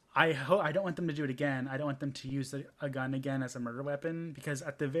 I don't want them to do it again. I don't want them to use a gun again as a murder weapon because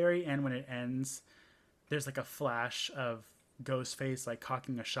at the very end when it ends, there's like a flash of Ghostface like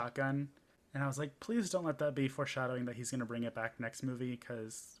cocking a shotgun. And I was like, please don't let that be foreshadowing that he's going to bring it back next movie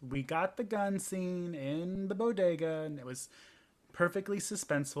because we got the gun scene in the bodega and it was perfectly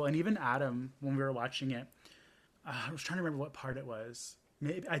suspenseful. And even Adam, when we were watching it, I was trying to remember what part it was.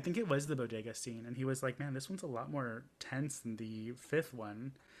 Maybe I think it was the bodega scene, and he was like, "Man, this one's a lot more tense than the fifth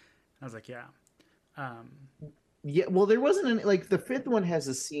one." I was like, "Yeah, um, Yeah, well, there wasn't any like the fifth one has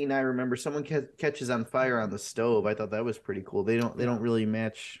a scene I remember. Someone catches on fire on the stove. I thought that was pretty cool. They yeah, don't really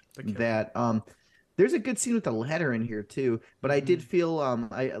match the killing." that. There's a good scene with the ladder in here too. But I did Mm-hmm. feel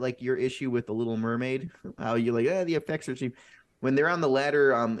I like your issue with the Little Mermaid. How you like the effects are cheap when they're on the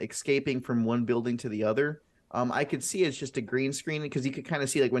ladder escaping from one building to the other. I could see it's just a green screen because you could kind of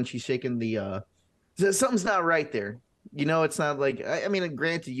see like when she's shaking the something's not right there. You know, it's not like I mean,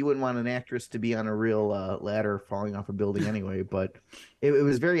 granted, you wouldn't want an actress to be on a real ladder falling off a building anyway, but it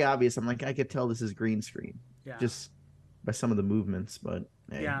was very obvious. I'm like, I could tell this is green screen Yeah, just by some of the movements, but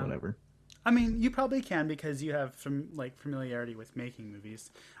hey, yeah. whatever. I mean, you probably can because you have like familiarity with making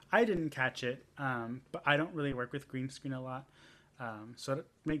movies. I didn't catch it, but I don't really work with green screen a lot, so it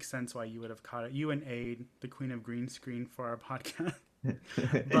makes sense why you would have caught it. You and Aid, the queen of green screen for our podcast.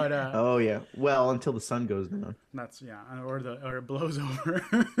 But Oh yeah. Well, until the sun goes down. that's yeah, or it blows over.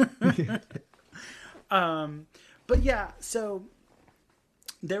 But yeah, so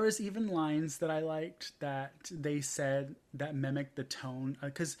there was even lines that I liked that they said that mimicked the tone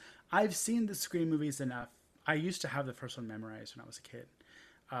because I've seen the Scream movies enough. I used to have the first one memorized when I was a kid,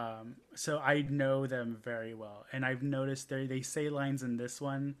 so I know them very well. And I've noticed they say lines in this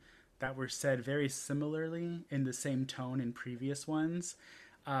one that were said very similarly in the same tone in previous ones.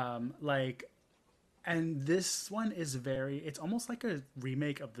 Like and this one is very it's almost like a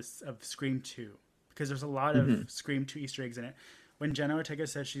remake of this of Scream 2 because there's a lot of Hmm. Scream 2 Easter eggs in it. When Jenna Ortega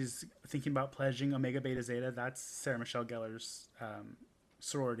says she's thinking about pledging Omega Beta Zeta, that's Sarah Michelle Gellar's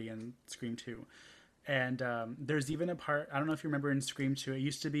sorority in Scream 2. And there's even a part I don't know if you remember in Scream 2. It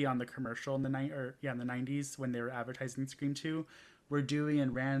used to be on the commercial in the in the 90s when they were advertising Scream 2, where Dewey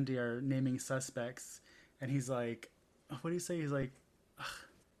and Randy are naming suspects, and he's like, what do you say? He's like,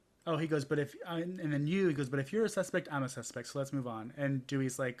 oh, he goes, but if and then he goes, but if you're a suspect, I'm a suspect. So let's move on. And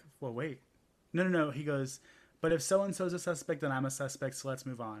Dewey's like, well, wait, no, no, no. He goes, but if so and so's a suspect, then I'm a suspect. So let's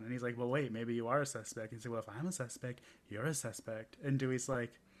move on. And he's like, well, wait, maybe you are a suspect. He's like, well, if I'm a suspect, you're a suspect. And Dewey's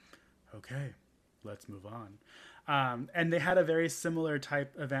like, okay, let's move on. And they had a very similar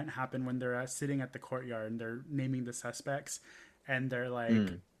type event happen when they're sitting at the courtyard and they're naming the suspects, and they're like,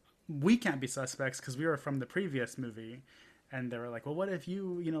 Mm. we can't be suspects because we were from the previous movie. And they were like, well, what if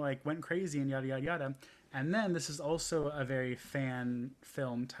you know, like went crazy and yada, yada, yada. And then this is also a very fan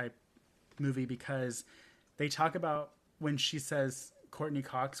film type movie because they talk about when she says Courtney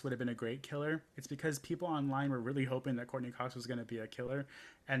Cox would have been a great killer. It's because people online were really hoping that Courtney Cox was going to be a killer,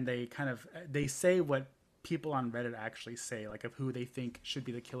 and they say what people on Reddit actually say, like of who they think should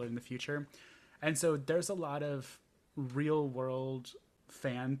be the killer in the future. And so there's a lot of real world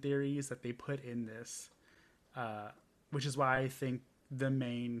fan theories that they put in this, which is why I think the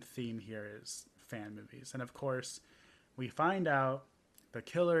main theme here is fan movies. And of course, we find out the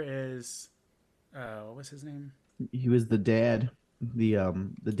killer is what was his name? He was the dad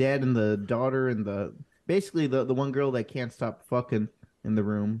and the daughter and the basically the one girl that can't stop fucking in the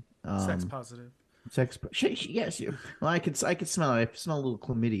room. Sex positive. Yes, you. Well, I could smell it. I smell a little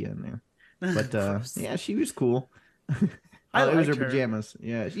chlamydia in there. But Gross. yeah, she was cool. I It was liked her her. pajamas.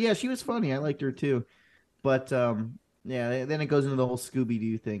 Yeah, she was funny. I liked her too. But yeah, then it goes into the whole Scooby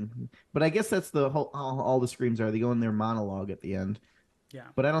Doo thing. But I guess that's the whole all the screams are. They go in their monologue at the end. Yeah.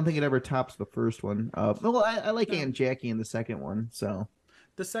 But I don't think it ever tops the first one. Well, I like No. Aunt Jackie in the second one. So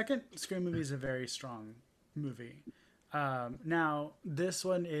The second Scream movie is a very strong movie. Now, this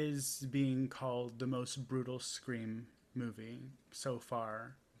one is being called the most brutal Scream movie so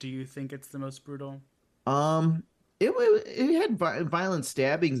far Do you think it's the most brutal? Um, it had violent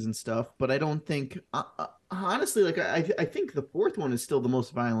stabbings and stuff, but I don't think honestly, like I think the fourth one is still the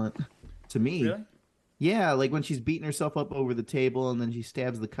most violent to me. Really? Yeah, like when she's beating herself up over the table and then she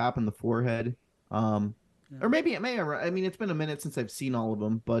stabs the cop in the forehead. Um, Yeah. or maybe it may. I mean, it's been a minute since I've seen all of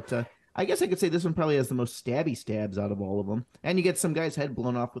them, but I guess I could say this one probably has the most stabby stabs out of all of them. And you get some guy's head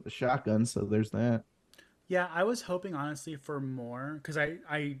blown off with a shotgun, so there's that. Yeah, I was hoping honestly for more because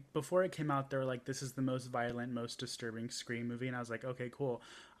I before it came out, they were like, "This is the most violent, most disturbing Scream movie," and I was like, "Okay, cool."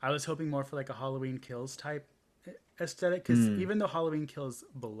 I was hoping more for like a Halloween Kills type aesthetic because Hmm. even though Halloween Kills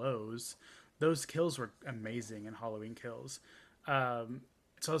blows, those kills were amazing in Halloween Kills. Um,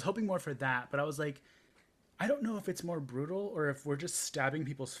 so I was hoping more for that, but I was like, I don't know if it's more brutal or if we're just stabbing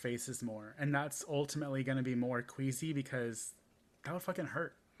people's faces more, and that's ultimately going to be more queasy because that would fucking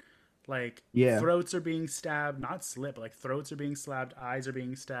hurt. Like Yeah. throats are being stabbed, not slit, but like throats are being stabbed, eyes are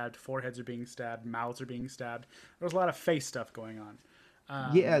being stabbed, foreheads are being stabbed, mouths are being stabbed. There's a lot of face stuff going on.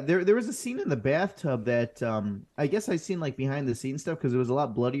 Yeah, there was a scene in the bathtub that I guess I seen like behind the scenes stuff because it was a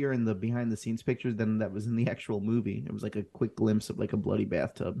lot bloodier in the behind the scenes pictures than that was in the actual movie. It was like a quick glimpse of like a bloody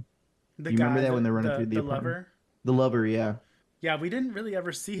bathtub. The You remember guy, that when the they're running the through the the apartment? lover, The lover, yeah. yeah, we didn't really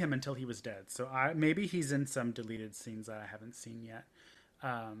ever see him until he was dead. So I maybe he's in some deleted scenes that I haven't seen yet.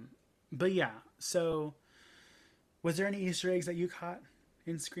 Um, but yeah, so was there any Easter eggs that you caught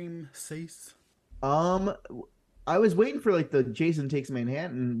in Scream 6? Um I was waiting for like the Jason Takes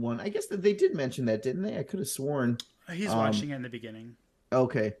Manhattan one. I guess that they did mention that, didn't they? I could have sworn. He's Um watching it in the beginning.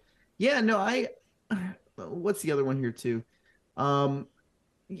 okay. Yeah, no, I what's the other one here too? Um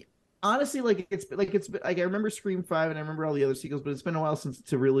honestly, like I remember Scream 5 and I remember all the other sequels, but it's been a while since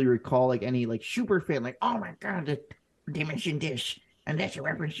to really recall like any like super fan like, oh my god, they mentioned this and that's a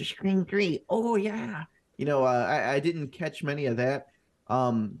reference to Scream 3. Oh yeah. I didn't catch many of that.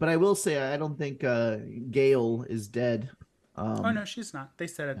 But I will say I don't think Gale is dead. Oh Um no, she's not. They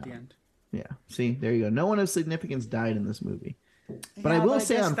said at no. the end. Yeah. See, there you go. No one of significance died in this movie. But I Yeah, but will I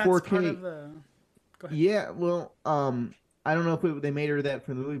say guess on that's part 4K, of the. Go ahead. yeah, well, I don't know if they made her that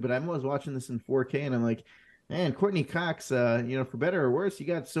for the movie, but I was watching this in 4K, and I'm like, man, Courtney Cox, for better or worse, you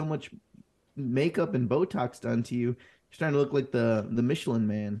got so much makeup and Botox done to you. You're starting to look like the Michelin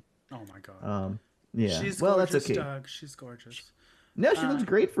Man. Oh my god. Um, yeah, She's well, that's gorgeous, okay. Doug. She's gorgeous. No, she looks Uh,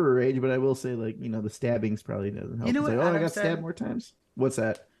 great for her age, but I will say, like, the stabbings probably doesn't you help. know It's what like, oh, I Adam got stabbed said? more times. What's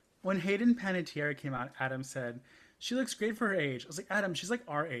that? When Hayden Panettiere came out, Adam said, she looks great for her age. I was like, Adam, she's like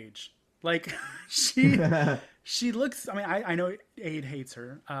our age. Like, she she looks, I mean, I know Aid hates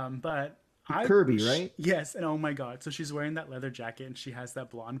her, but Kirby, right? yes, and oh my god. So she's wearing that leather jacket and she has that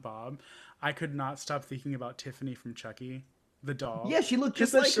blonde bob. I could not stop thinking about Tiffany from Chucky, the doll. Yeah, she looked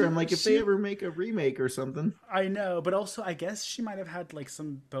Because just that like her. I'm like, if they she ever make a remake or something, I know, but also I guess she might have had like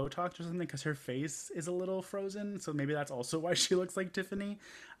some Botox or something because her face is a little frozen, so maybe that's also why she looks like Tiffany.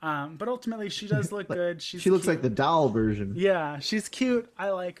 But ultimately, she does look like good. She's she looks like cute. the doll version. Yeah, she's cute. I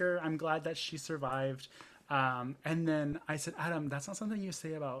like her. I'm glad that she survived. And then I said, Adam, that's not something you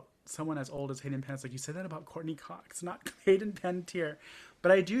say about someone as old as Hayden Panettiere. Like you say that about Courtney Cox, not Hayden Panettiere.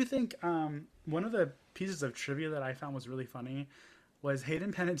 But I do think one of the pieces of trivia that I found was really funny was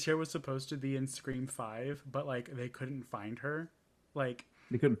Hayden Panettiere was supposed to be in Scream 5, but like they couldn't find her. Like,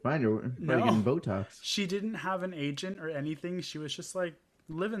 They couldn't find her, probably no, getting Botox. she didn't have an agent or anything. She was just like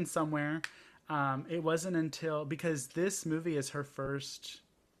living somewhere. It wasn't until because this movie is her first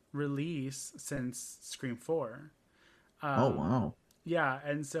release since Scream 4. Oh wow. Yeah,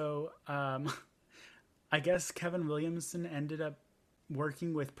 and so I guess Kevin Williamson ended up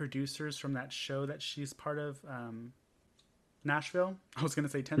working with producers from that show that she's part of, Nashville. I was gonna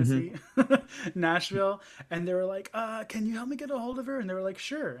say Hmm. Tennessee, Nashville, and they were like, "Can you help me get a hold of her?" And they were like,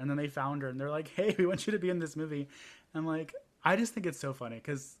 "Sure." And then they found her, and they're like, "Hey, we want you to be in this movie." I'm like, I just think it's so funny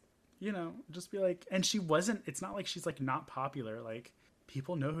because, just be like, and she wasn't. It's not like she's like not popular. Like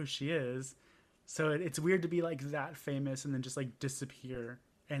people know who she is, so it's weird to be like that famous and then just like disappear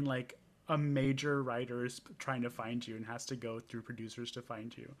and like a major writer is trying to find you and has to go through producers to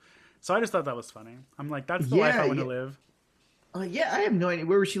find you. So I just thought that was funny. I'm like, that's the life I Yeah, want to yeah. live. Yeah, I have no idea.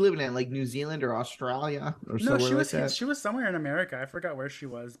 Where was she living at? Like New Zealand or Australia or No, somewhere like that? she was somewhere in America. I forgot where she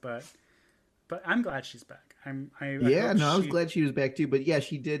was, but I'm glad she's back. I Yeah, hope no, I was she. glad she was back too. But yeah,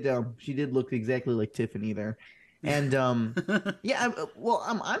 she did look exactly like Tiffany there. And yeah, well,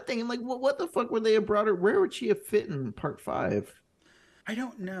 I'm thinking like, what the fuck would they have brought her? Where would she have fit in part five? I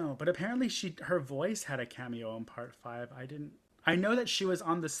don't know, but apparently her voice had a cameo in part 5. I didn't. I know that she was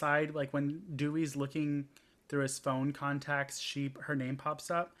on the side like when Dewey's looking through his phone contacts, her name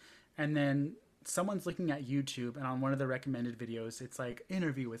pops up, and then someone's looking at YouTube and on one of the recommended videos, it's like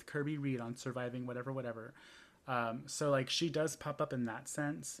interview with Kirby Reed on surviving whatever, whatever. So like she does pop up in that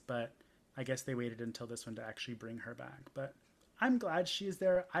sense, but I guess they waited until this one to actually bring her back. But I'm glad she's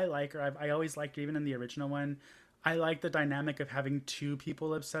there. I like her. I always liked her, even in the original one. I like the dynamic of having two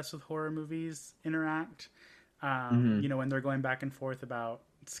people obsessed with horror movies interact. Hmm. When they're going back and forth about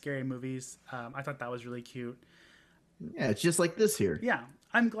scary movies. I thought that was really cute. Yeah, it's just like this here. Yeah,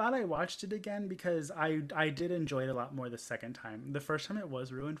 I'm glad I watched it again because I did enjoy it a lot more the second time. The first time it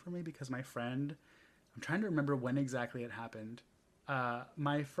was ruined for me because my friend, I'm trying to remember when exactly it happened.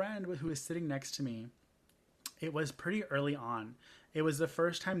 My friend who was sitting next to me, it was pretty early on. It was the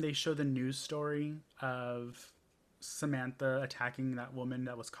first time they showed the news story of Samantha attacking that woman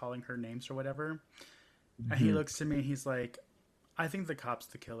that was calling her names or whatever. And he Hmm. looks to me and he's like, I think the cop's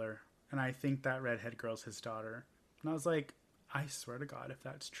the killer. And I think that redhead girl's his daughter. And I was like, I swear to God, if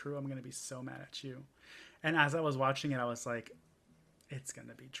that's true, I'm going to be so mad at you. And as I was watching it, I was like, it's going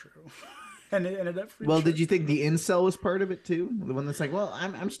to be true. And it ended up being Well, true. did you think the incel was part of it too? The one that's like, well,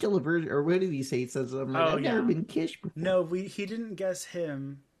 I'm still a virgin, or what did he say? He says, I'm like, Oh, I've never yeah. been kissed before. No, he didn't guess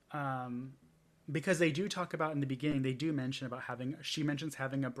him. Um, because they do talk about in the beginning, they do mention about having, she mentions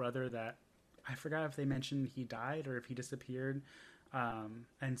having a brother that I forgot if they mentioned he died or if he disappeared.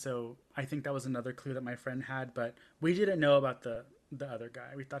 And so I think that was another clue that my friend had, but we didn't know about the other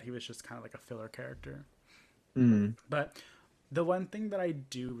guy. We thought he was just kind of like a filler character. Mm. But the one thing that I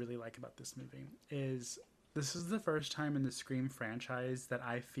do really like about this movie is this is the first time in the Scream franchise that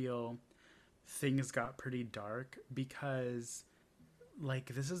I feel things got pretty dark because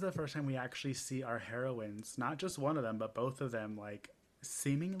like this is the first time we actually see our heroines, not just one of them, but both of them like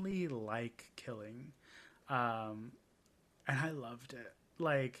seemingly like killing. Um and I loved it.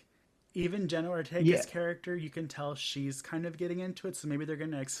 Like even Jenna Yeah, Ortega's character, you can tell she's kind of getting into it, so maybe they're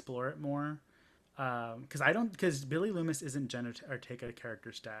going to explore it more. Because I don't, because Billy Loomis isn't Jenna Ortega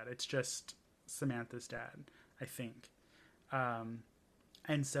character's dad. It's just Samantha's dad, I think. Um,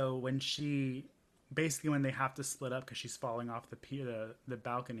 and so when she, basically when they have to split up because she's falling off the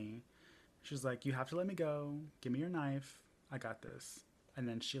balcony, she's like, "You have to let me go. Give me your knife. I got this." And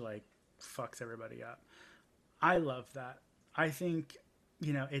then she like fucks everybody up. I love that. I think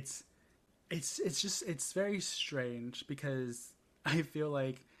it's just it's very strange because I feel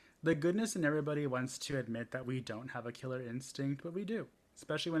like the goodness in everybody wants to admit that we don't have a killer instinct, but we do,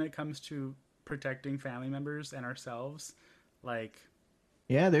 especially when it comes to protecting family members and ourselves. Like,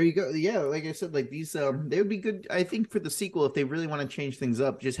 yeah, there you go. Yeah, like I said, like these, they would be good. I think for the sequel, if they really want to change things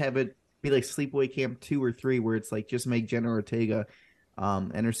up, just have it be like Sleepaway Camp 2 or 3, where it's like just make Jenna Ortega,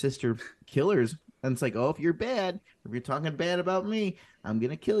 and her sister killers, and it's like, oh, if you're bad, if you're talking bad about me, I'm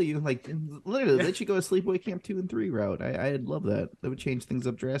gonna kill you. Like literally, yeah, they should go a Sleepaway Camp 2 and 3 route. I'd love that. That would change things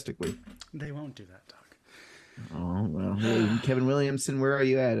up drastically. they won't do that, Doc. Oh well, hey Kevin Williamson, where are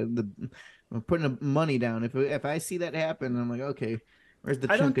you at? I'm putting money down. If I see that happen, I'm like, okay, where's the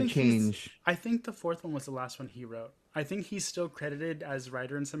I don't chunk of think he's. change? I think the fourth one was the last one he wrote. I think he's still credited as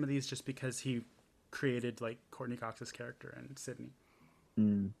writer in some of these just because he created like Courtney Cox's character and Sydney.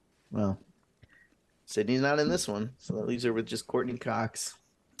 Mm, well, Sydney's not in this one, so that leaves her with just Courtney Cox.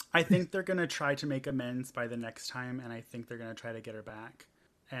 I think they're gonna try to make amends by the next time, and I think they're gonna try to get her back.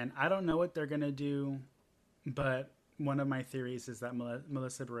 And I don't know what they're gonna do, but one of my theories is that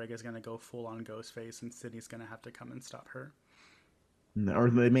Melissa Barrega is gonna go full on Ghostface, and Sydney's gonna have to come and stop her. Or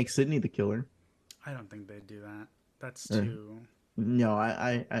they make Sydney the killer. I don't think they'd do that. That's Or, too. no,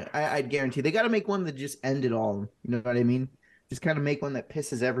 I'd guarantee they got to make one that just end it all. You know what I mean? Just kind of make one that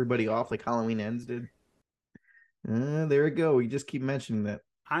pisses everybody off, like Halloween Ends did. There we go. We just keep mentioning that.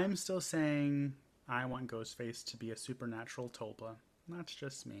 I'm still saying I want Ghostface to be a supernatural Tolpa. That's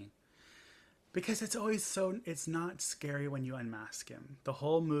just me. Because it's always so. It's not scary when you unmask him. The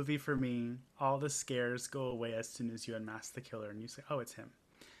whole movie for me, all the scares go away as soon as you unmask the killer and you say, oh, it's him.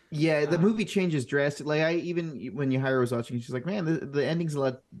 Yeah, the movie Um, changes drastically. I even when Yahira was watching, she's like, "Man, the ending's a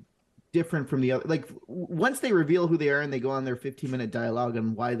lot different from the other." Like once they reveal who they are and they go on their 15-minute dialogue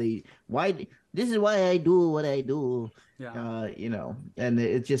on why this is why I do what I do, yeah. and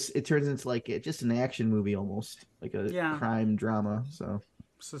it turns into like just an action movie almost, like a Yeah. crime drama. So,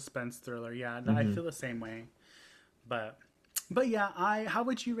 Suspense thriller. Yeah, I mhm. feel the same way. But but yeah, I how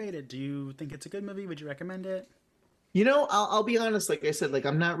would you rate it? Do you think it's a good movie? Would you recommend it? I'll be honest. Like I said, like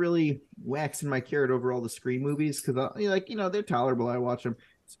I'm not really waxing my carrot over all the Scream movies because they're tolerable. I watch them.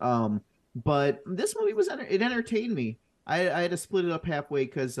 Um, but this movie it entertained me. I had to split it up halfway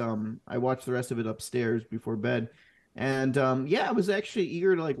because I watched the rest of it upstairs before bed, and yeah, I was actually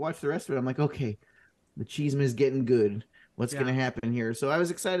eager to like watch the rest of it. I'm like, okay, the cheese is getting good. what's going Yeah. to happen here. So I was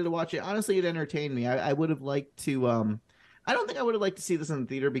excited to watch it. Honestly, it entertained me. I would have liked to. I don't think I would have liked to see this in the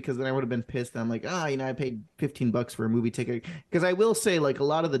theater because then I would have been pissed. I'm like, ah, I paid $15 for a movie ticket. Because I will say, like, a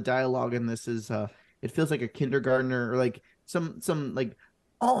lot of the dialogue in this is, it feels like a kindergartner or like some like,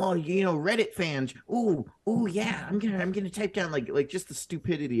 oh, Reddit fans. Oh, yeah, I'm gonna type down like just the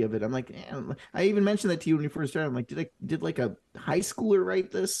stupidity of it. I'm like, I even mentioned that to you when you first started. I'm like, did like a high schooler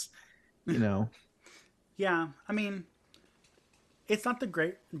write this? You know. Yeah. I mean, it's not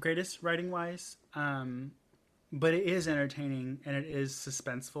the greatest writing wise, but it is entertaining and it is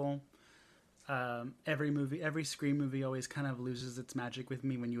suspenseful. Every Scream movie always kind of loses its magic with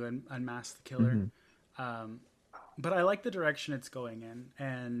me when you unmask the killer. Mhm. But I like the direction it's going in,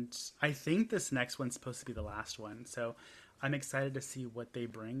 and I think this next one's supposed to be the last one. So I'm excited to see what they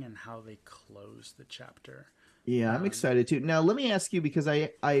bring and how they close the chapter. Yeah, I'm Um, excited too. Now, let me ask you because I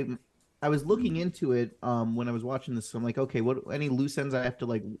was looking into it when I was watching this. So I'm like, okay, what any loose ends I have to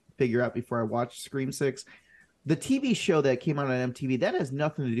like figure out before I watch Scream 6? The TV show that came out on MTV, that has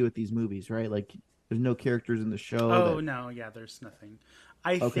nothing to do with these movies, right? Like there's no characters in the show oh that no, yeah, there's nothing.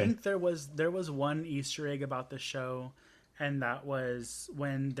 I okay. think there was one Easter egg about the show, and that was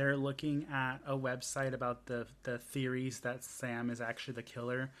when they're looking at a website about the theories that Sam is actually the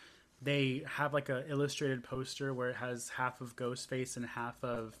killer. They have like a illustrated poster where it has half of Ghostface and half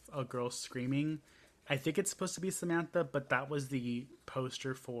of a girl screaming. I think it's supposed to be Samantha, but that was the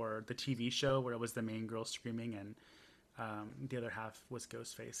poster for the TV show where it was the main girl screaming and the other half was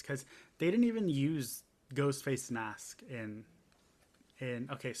Ghostface because they didn't even use Ghostface mask in.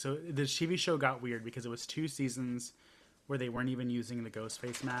 Okay, so the TV show got weird because it was 2 seasons where they weren't even using the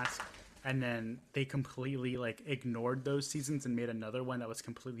Ghostface mask, and then they completely like ignored those seasons and made another one that was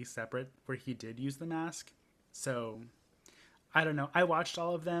completely separate where he did use the mask. So I don't know. I watched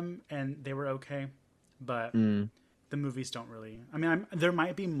all of them and they were okay, but Mm. the movies don't really. I mean, there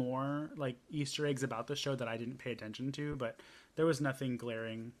might be more like Easter eggs about the show that I didn't pay attention to, but there was nothing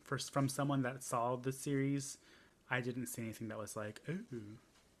glaring from someone that saw the series. I didn't see anything that was like, ooh,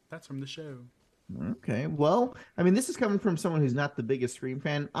 that's from the show. Okay. Well, I mean, this is coming from someone who's not the biggest Scream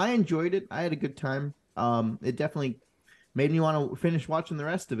fan. I enjoyed it. I had a good time. It definitely made me want to finish watching the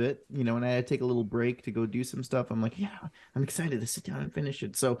rest of it, and I had to take a little break to go do some stuff. I'm like, yeah, I'm excited to sit down and finish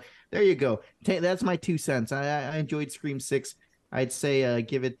it. So there you go. That's my 2 cents. I enjoyed Scream 6. I'd say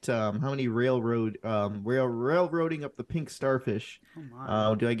give it how many railroading up the pink starfish. Oh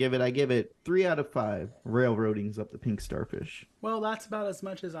my. Do I give it? I give it 3 out of 5 railroadings up the pink starfish. Well, that's about as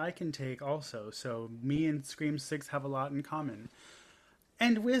much as I can take, also. So me and Scream 6 have a lot in common.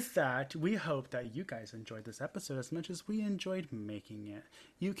 And with that, we hope that you guys enjoyed this episode as much as we enjoyed making it.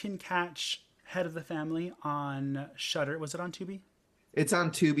 You can catch Head of the Family on Shutter. Was it on Tubi? It's on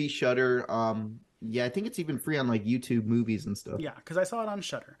Tubi, Shutter. Yeah, I think it's even free on like YouTube movies and stuff. Yeah, because I saw it on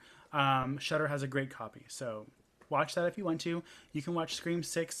Shutter. Shutter has a great copy, so watch that if you want to. You can watch Scream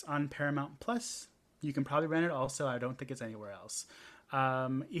 6 on Paramount Plus. You can probably rent it also. I don't think it's anywhere else.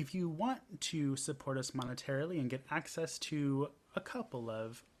 If you want to support us monetarily and get access to a couple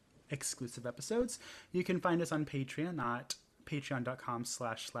of exclusive episodes, you can find us on Patreon at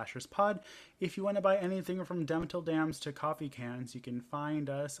patreon.com/slasherspod. If you want to buy anything from dental dams to coffee cans, you can find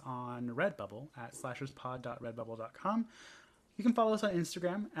us on Redbubble at slasherspod.redbubble.com. You can follow us on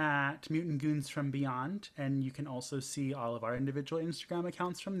Instagram at Mutant Goons from Beyond, and you can also see all of our individual Instagram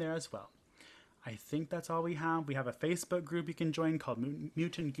accounts from there as well. I think that's all we have. We have a Facebook group you can join called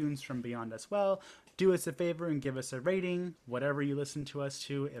Mutant Goons from Beyond as well. Do us a favor and give us a rating. Whatever you listen to us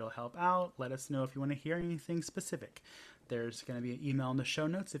to, it'll help out. Let us know if you want to hear anything specific. There's going to be an email in the show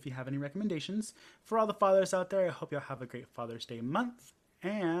notes if you have any recommendations. For all the fathers out there, I hope you'll have a great Father's Day month.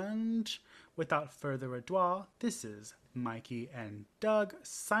 And without further ado, this is Mikey and Doug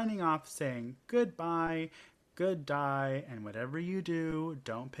signing off saying goodbye, good die, and whatever you do,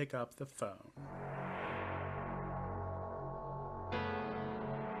 don't pick up the phone.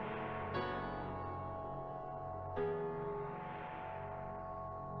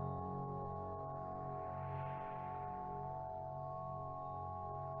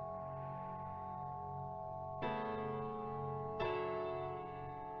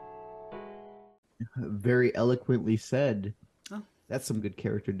 Very eloquently said. Oh, That's some good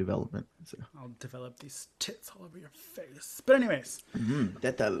character development. So, I'll develop these tits all over your face. But anyways,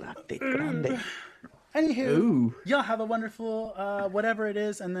 Teta latte grande. anywho, Ooh. y'all have a wonderful whatever it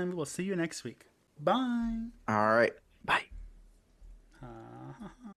is, and then we'll see you next week. Bye. All right. Bye.